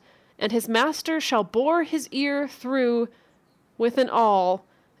doorpost, and his master shall bore his ear through with an awl,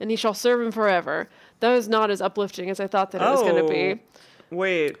 and he shall serve him forever. That was not as uplifting as I thought that it was going to be.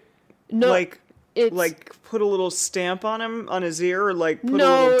 Wait. No, put a little stamp on him, on his ear, or put a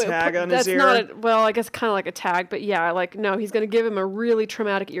little tag on his ear? I guess kind of like a tag, but yeah, no, he's going to give him a really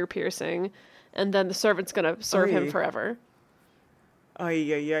traumatic ear piercing, and then the servant's going to serve him forever. Yeah.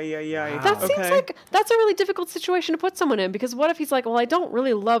 That seems like that's a really difficult situation to put someone in, because what if he's like, well, I don't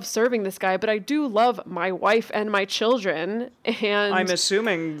really love serving this guy, but I do love my wife and my children, and I'm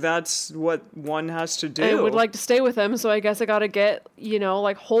assuming that's what one has to do. I would like to stay with him, so I guess I gotta get,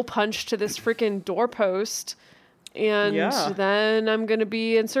 hole punch to this freaking doorpost, and then I'm gonna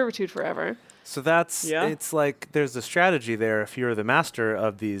be in servitude forever. So it's there's a strategy there if you're the master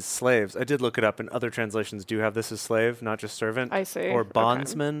of these slaves. I did look it up, and other translations do have this as slave, not just servant. I see. Or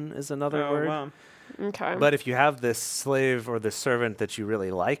bondsman is another word. Wow. Okay. But if you have this slave or this servant that you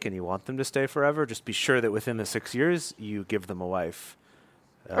really like and you want them to stay forever, just be sure that within the 6 years, you give them a wife.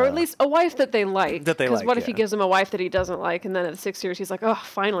 Or at least a wife that they like. Because what if he gives him a wife that he doesn't like, and then at 6 years he's like, oh,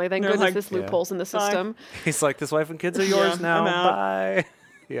 finally, thank goodness this loophole's in the system. He's like, this wife and kids are yours now. Bye.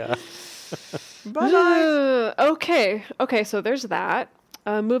 Yeah. Bye. Okay, so there's that.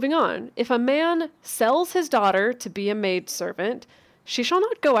 Moving on. If a man sells his daughter to be a maidservant, she shall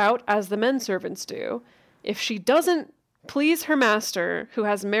not go out as the men servants do. If she doesn't please her master, who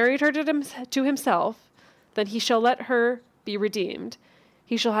has married her to himself, then he shall let her be redeemed.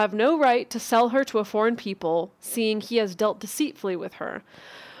 He shall have no right to sell her to a foreign people, seeing he has dealt deceitfully with her.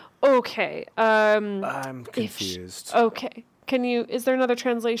 Okay. I'm confused. Okay. Is there another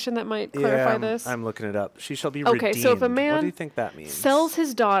translation that might clarify this? I'm looking it up. She shall be redeemed. Okay, so if a man what do you think that means? Sells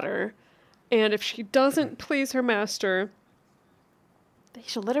his daughter, and if she doesn't please her master, he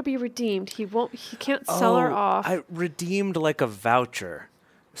shall let her be redeemed. He can't sell her off. Redeemed like a voucher.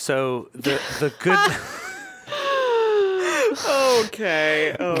 So the good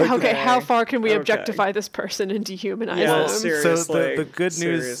Okay. How far can we objectify this person and dehumanize them? Seriously. So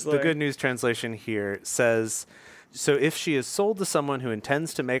the good news translation here says, so if she is sold to someone who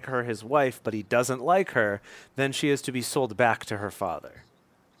intends to make her his wife, but he doesn't like her, then she is to be sold back to her father.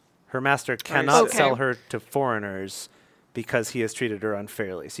 Her master cannot sell her to foreigners because he has treated her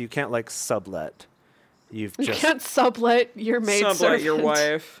unfairly. So you can't sublet. You can't sublet your maidservant. Sublet your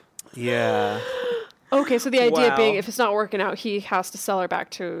wife. Yeah. Okay, so the idea being, if it's not working out, he has to sell her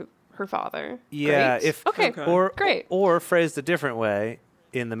back to her father. Yeah. Great. Great. Or phrased a different way,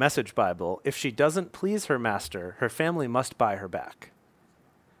 in the Message Bible, if she doesn't please her master, her family must buy her back.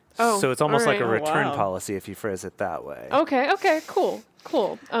 So it's almost like a return policy if you phrase it that way. Okay, cool.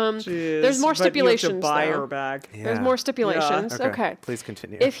 There's more stipulations. You have to buy her back. Yeah. There's more stipulations. Yeah. Okay. Please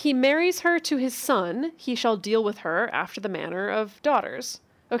continue. If he marries her to his son, he shall deal with her after the manner of daughters.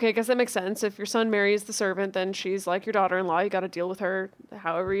 Okay, I guess that makes sense. If your son marries the servant, then she's like your daughter-in-law. You got to deal with her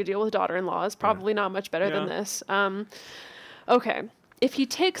however you deal with daughter-in-law. Is probably not much better than this. Okay. If he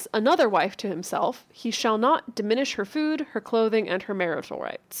takes another wife to himself, he shall not diminish her food, her clothing, and her marital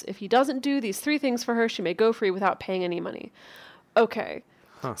rights. If he doesn't do these 3 things for her, she may go free without paying any money. Okay.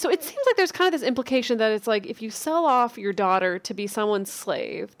 So it seems like there's kind of this implication that it's like if you sell off your daughter to be someone's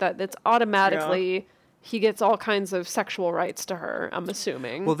slave, that's automatically he gets all kinds of sexual rights to her, I'm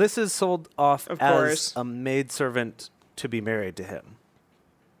assuming. Well, this is sold off as a maidservant to be married to him.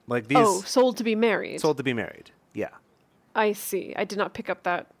 Sold to be married. Sold to be married, yeah. I see. I did not pick up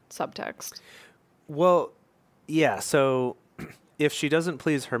that subtext. Well, yeah, so if she doesn't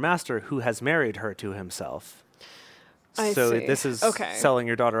please her master who has married her to himself. I see. This is selling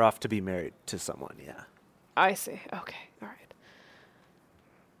your daughter off to be married to someone, yeah. I see. Okay. All right.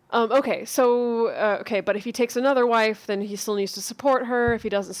 But if he takes another wife, then he still needs to support her. If he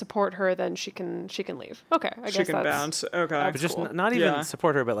doesn't support her, then she can leave. Okay, I guess she can bounce. Okay, but just not even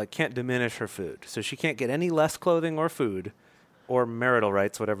support her, but can't diminish her food. So she can't get any less clothing or food, or marital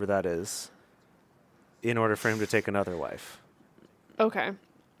rights, whatever that is, in order for him to take another wife. Okay.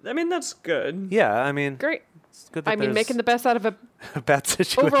 I mean, that's good. Yeah, I mean, great. It's good making the best out of a bad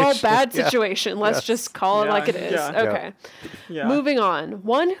situation. Overall bad situation. Let's just call it like it is. Yeah. Okay. Yeah. Moving on.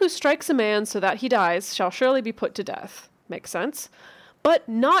 One who strikes a man so that he dies shall surely be put to death. Makes sense. But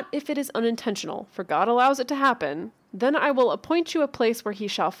not if it is unintentional, for God allows it to happen. Then I will appoint you a place where he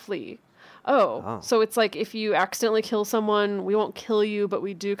shall flee. So it's like if you accidentally kill someone, we won't kill you, but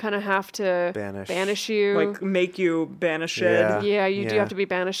we do kind of have to banish you. Make you banished. Yeah, you do have to be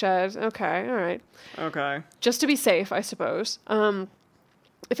banished. Okay, all right. Okay. Just to be safe, I suppose.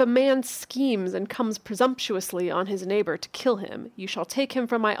 If a man schemes and comes presumptuously on his neighbor to kill him, you shall take him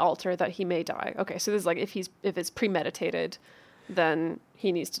from my altar that he may die. Okay, so this is if it's premeditated, then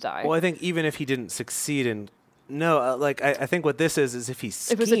he needs to die. Well, I think even if he didn't succeed in... No, I think what this is if he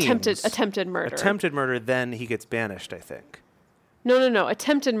schemes... If it was attempted murder. Attempted murder, then he gets banished, I think. No.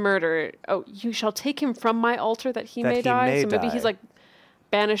 Attempted murder. Oh, you shall take him from my altar that he may die? So maybe he's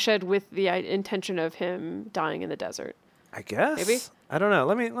banished with the intention of him dying in the desert. I guess. Maybe? I don't know.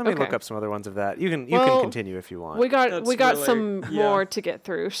 Let me look up some other ones of that. You can continue if you want. We got some more to get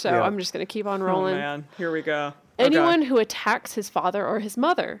through, so I'm just going to keep on rolling. Oh, man. Here we go. Anyone who attacks his father or his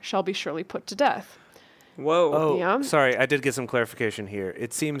mother shall be surely put to death. Whoa. Oh, sorry. I did get some clarification here.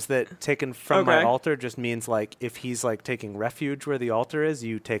 It seems that taken from my altar just means if he's taking refuge where the altar is,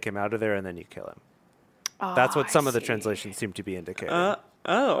 you take him out of there and then you kill him. That's what some of the translations seem to be indicating.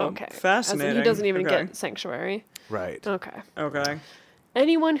 Okay. Fascinating. As in he doesn't even get sanctuary. Right. Okay.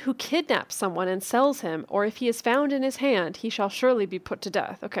 Anyone who kidnaps someone and sells him, or if he is found in his hand, he shall surely be put to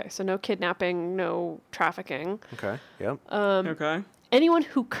death. Okay, so no kidnapping, no trafficking. Okay, yep. Okay. Anyone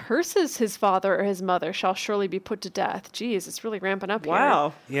who curses his father or his mother shall surely be put to death. Jeez, it's really ramping up here.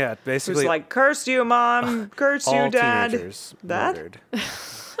 Wow. Yeah, basically. Who's curse you, Mom. Curse you, Dad. Murdered.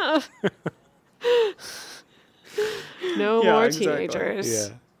 No more teenagers.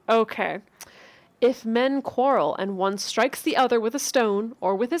 Yeah. Okay. If men quarrel and one strikes the other with a stone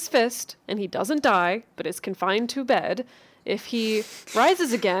or with his fist, and he doesn't die, but is confined to bed, if he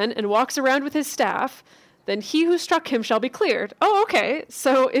rises again and walks around with his staff, then he who struck him shall be cleared. Oh, okay.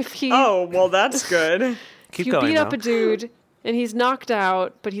 So if he... Oh, well, that's good. Keep you going, beat up a dude and he's knocked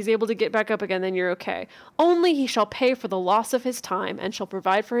out, but he's able to get back up again, then you're okay. Only he shall pay for the loss of his time and shall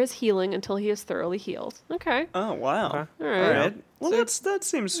provide for his healing until he is thoroughly healed. Okay. Oh, wow. Okay. All right. Well, so, that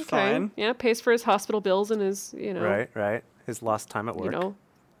seems fine. Yeah, pays for his hospital bills and his, Right. His lost time at work.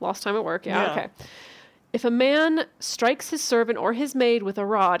 Lost time at work. Yeah, okay. If a man strikes his servant or his maid with a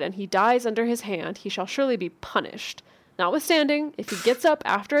rod and he dies under his hand, he shall surely be punished. Notwithstanding, if he gets up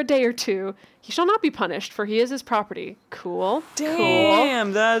after a day or two, he shall not be punished, for he is his property. Cool.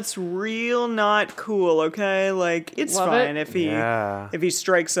 Damn, that's real not cool, okay? Like, it's Love fine it. if he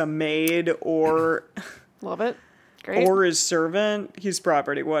strikes a maid or... Love it. Great. Or his servant, he's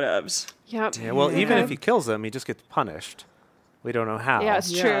property, whatevs. Yep. Yeah, well, even if he kills him, he just gets punished. We don't know how. Yeah,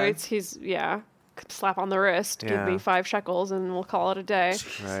 it's true. He's slap on the wrist, give me 5 shekels, and we'll call it a day.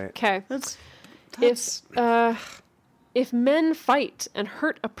 Right. Okay. If men fight and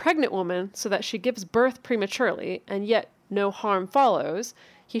hurt a pregnant woman so that she gives birth prematurely, and yet no harm follows,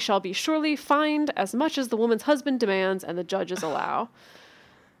 he shall be surely fined as much as the woman's husband demands and the judges allow.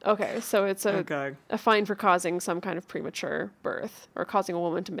 Okay, so it's a fine for causing some kind of premature birth or causing a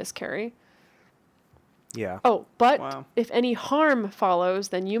woman to miscarry. Yeah. Oh, but if any harm follows,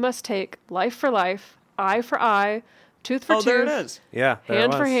 then you must take life for life, eye for eye, tooth for tooth, there it is. Yeah,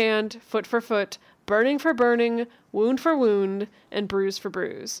 hand for hand, foot for foot, burning for burning, wound for wound, and bruise for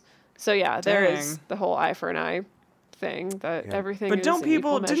bruise. So there is the whole eye for an eye thing that everything. But is don't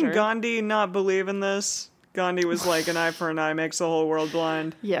people? Didn't Gandhi not believe in this? Gandhi was like, an eye for an eye makes the whole world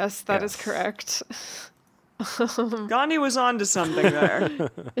blind. Yes, that is correct. Gandhi was onto something there.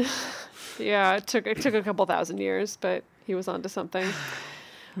 Yeah, it took a couple thousand years, but he was onto something.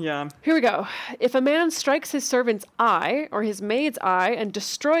 Yeah. Here we go. If a man strikes his servant's eye or his maid's eye and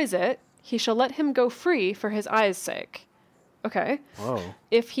destroys it, he shall let him go free for his eye's sake. Okay. Whoa.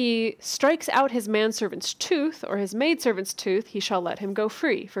 If he strikes out his manservant's tooth or his maidservant's tooth, he shall let him go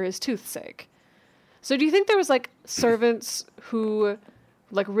free for his tooth's sake. So do you think there was servants who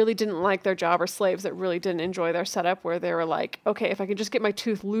really didn't like their job, or slaves that really didn't enjoy their setup, where they were like, okay, if I can just get my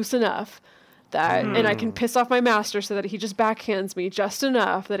tooth loose enough that, and I can piss off my master so that he just backhands me just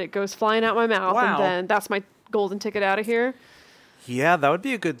enough that it goes flying out my mouth, and then that's my golden ticket out of here? Yeah, that would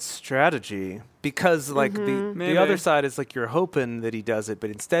be a good strategy, because the other side is you're hoping that he does it, but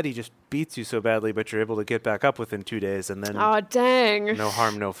instead he just beats you so badly, but you're able to get back up within 2 days, and then dang, no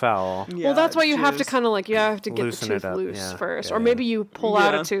harm, no foul. Yeah, well, that's why you have to kind of you have to get the tooth loose first, or maybe you pull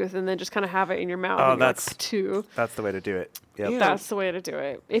out a tooth and then just kind of have it in your mouth. Oh, that's the way to do it. Yep. That's the way to do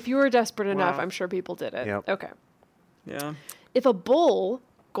it. If you were desperate enough, I'm sure people did it. Yep. Okay. Yeah. If a bull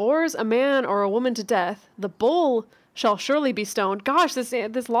gores a man or a woman to death, the bull shall surely be stoned. Gosh,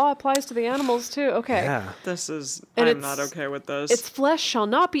 this law applies to the animals too. Okay. Yeah. I'm not okay with this. Its flesh shall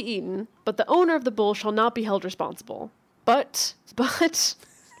not be eaten, but the owner of the bull shall not be held responsible. But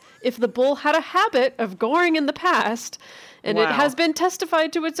if the bull had a habit of goring in the past, and it has been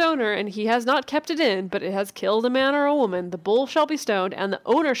testified to its owner, and he has not kept it in, but it has killed a man or a woman, the bull shall be stoned, and the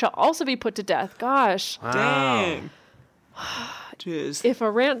owner shall also be put to death. Gosh. Wow. Dang. Jeez. If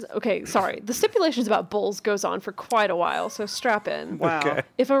the stipulations about bulls goes on for quite a while, so strap in. Wow. Okay.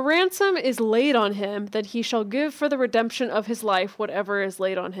 If a ransom is laid on him, then he shall give for the redemption of his life whatever is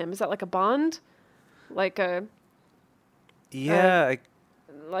laid on him. Is that like a bond? Like he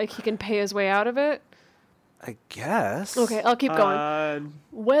can pay his way out of it? I guess. Okay, I'll keep going.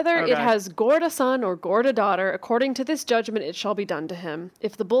 Whether it has gored a son or gored a daughter, according to this judgment it shall be done to him.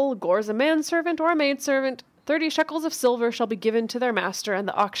 If the bull gores a manservant or a maidservant, 30 shekels of silver shall be given to their master, and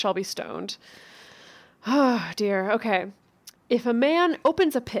the ox shall be stoned. Oh, dear. Okay. If a man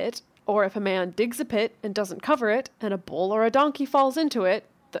opens a pit, or if a man digs a pit and doesn't cover it, and a bull or a donkey falls into it,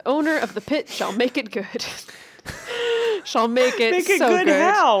 the owner of the pit shall make it good. Shall make it so good.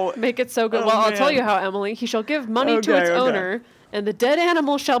 How? Make it so good. I'll tell you how, Emily. He shall give money to its owner, and the dead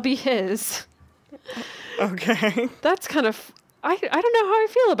animal shall be his. Okay. That's kind of... I don't know how I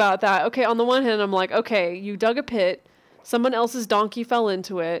feel about that. Okay, on the one hand, I'm like, okay, you dug a pit, someone else's donkey fell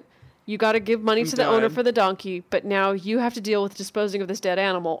into it, you got to give money to the owner for the donkey, but now you have to deal with disposing of this dead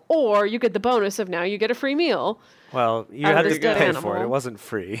animal, or you get the bonus of now you get a free meal. Well, you had to pay for it. It wasn't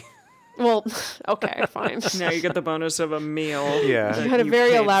free. Well, okay, fine. Now you get the bonus of a meal. Yeah. You had a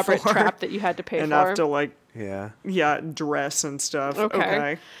very elaborate trap that you had to pay for. Enough to dress and stuff.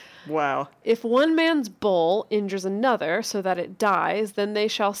 Okay. Wow. If one man's bull injures another so that it dies, then they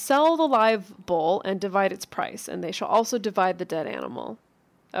shall sell the live bull and divide its price, and they shall also divide the dead animal.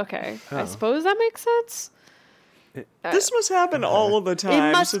 Okay. I suppose that makes sense. This must happen all of the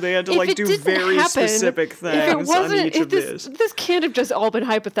time, so they had to do very specific things on each of these. This can't have just all been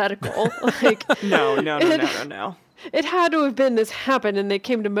hypothetical. No. It had to have been this happened, and they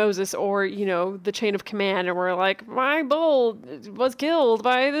came to Moses or, the chain of command, and were like, my bull was killed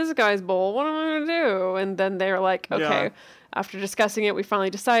by this guy's bull. What am I going to do? And then they're like, okay, after discussing it, we finally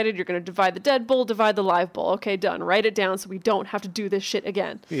decided you're going to divide the dead bull, divide the live bull. Okay, done. Write it down so we don't have to do this shit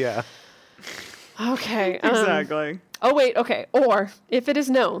again. Yeah. Okay. Exactly. Oh, wait, okay. Or, if it is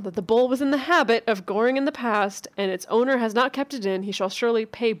known that the bull was in the habit of goring in the past, and its owner has not kept it in, he shall surely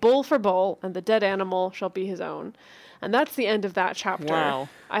pay bull for bull, and the dead animal shall be his own. And that's the end of that chapter. Wow.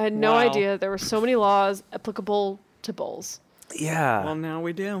 I had no idea there were so many laws applicable to bulls. Yeah. Well, now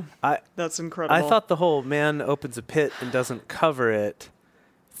we do. That's incredible. I thought the whole man opens a pit and doesn't cover it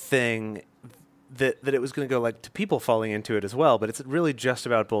thing, that it was going to go like to people falling into it as well, but it's really just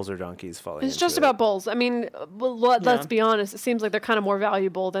about bulls or donkeys falling into it. It's just about bulls. I mean, let's be honest. It seems like they're kind of more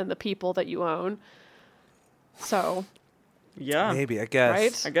valuable than the people that you own. So. Yeah. Maybe, I guess.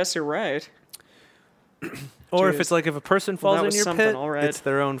 Right? I guess you're right. Or if it's like if a person falls in your pit, right. it's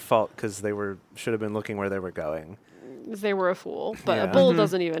their own fault because they should have been looking where they were going. They were a fool, but a bull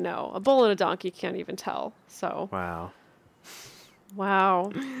doesn't even know. A bull and a donkey can't even tell. So.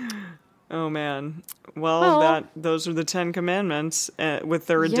 Wow. Oh man. Well, those are the 10 Commandments with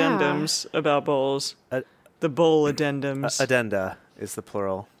their addendums about bulls. The bull addendums. Addenda is the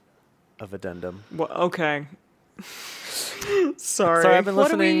plural of addendum. Well, okay. Sorry. I've been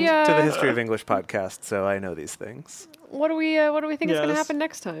listening to the History of English podcast, so I know these things. What do we think is going to happen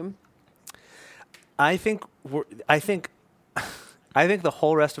next time? I think the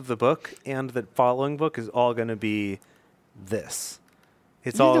whole rest of the book and the following book is all going to be this.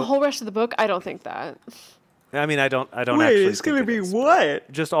 It's all the whole rest of the book. I don't think that. I mean, I don't Wait, actually. It's going to be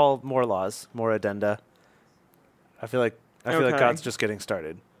what? Just all more laws, more addenda. I feel like God's just getting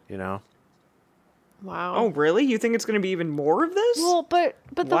started. Wow. Oh, really? You think it's going to be even more of this? Well, but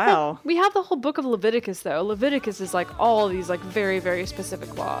we have the whole book of Leviticus, though. Leviticus is like all these like very, very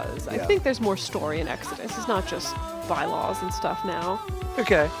specific laws. Yeah. I think there's more story in Exodus. It's not just bylaws and stuff now.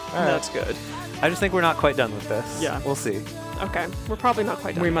 Okay. All right. That's good. I just think we're not quite done with this. Yeah. We'll see. Okay. We're probably not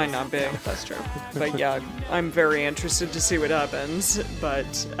quite done. We might not be. No, that's true. But yeah, I'm very interested to see what happens.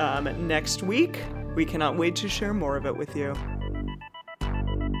 But next week, we cannot wait to share more of it with you.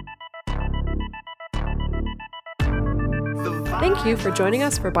 Thank you for joining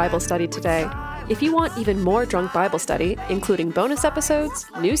us for Bible Study today. If you want even more Drunk Bible Study, including bonus episodes,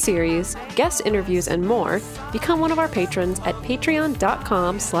 new series, guest interviews, and more, become one of our patrons at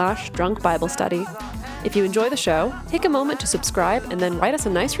patreon.com/drunkbiblestudy. If you enjoy the show, take a moment to subscribe and then write us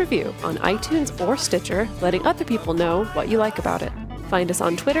a nice review on iTunes or Stitcher, letting other people know what you like about it. Find us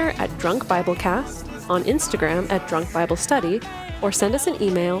on Twitter at DrunkBibleCast, on Instagram at DrunkBibleStudy, or send us an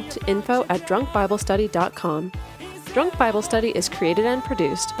email to info@drunkbiblestudy.com. Drunk Bible Study is created and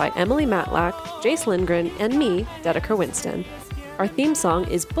produced by Emily Matlack, Jace Lindgren, and me, Dedeker Winston. Our theme song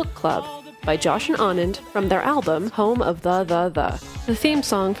is Book Club by Josh and Anand from their album Home of the. The theme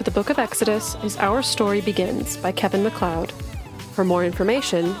song for the Book of Exodus is Our Story Begins by Kevin MacLeod. For more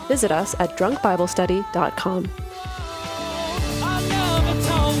information, visit us at drunkbiblestudy.com.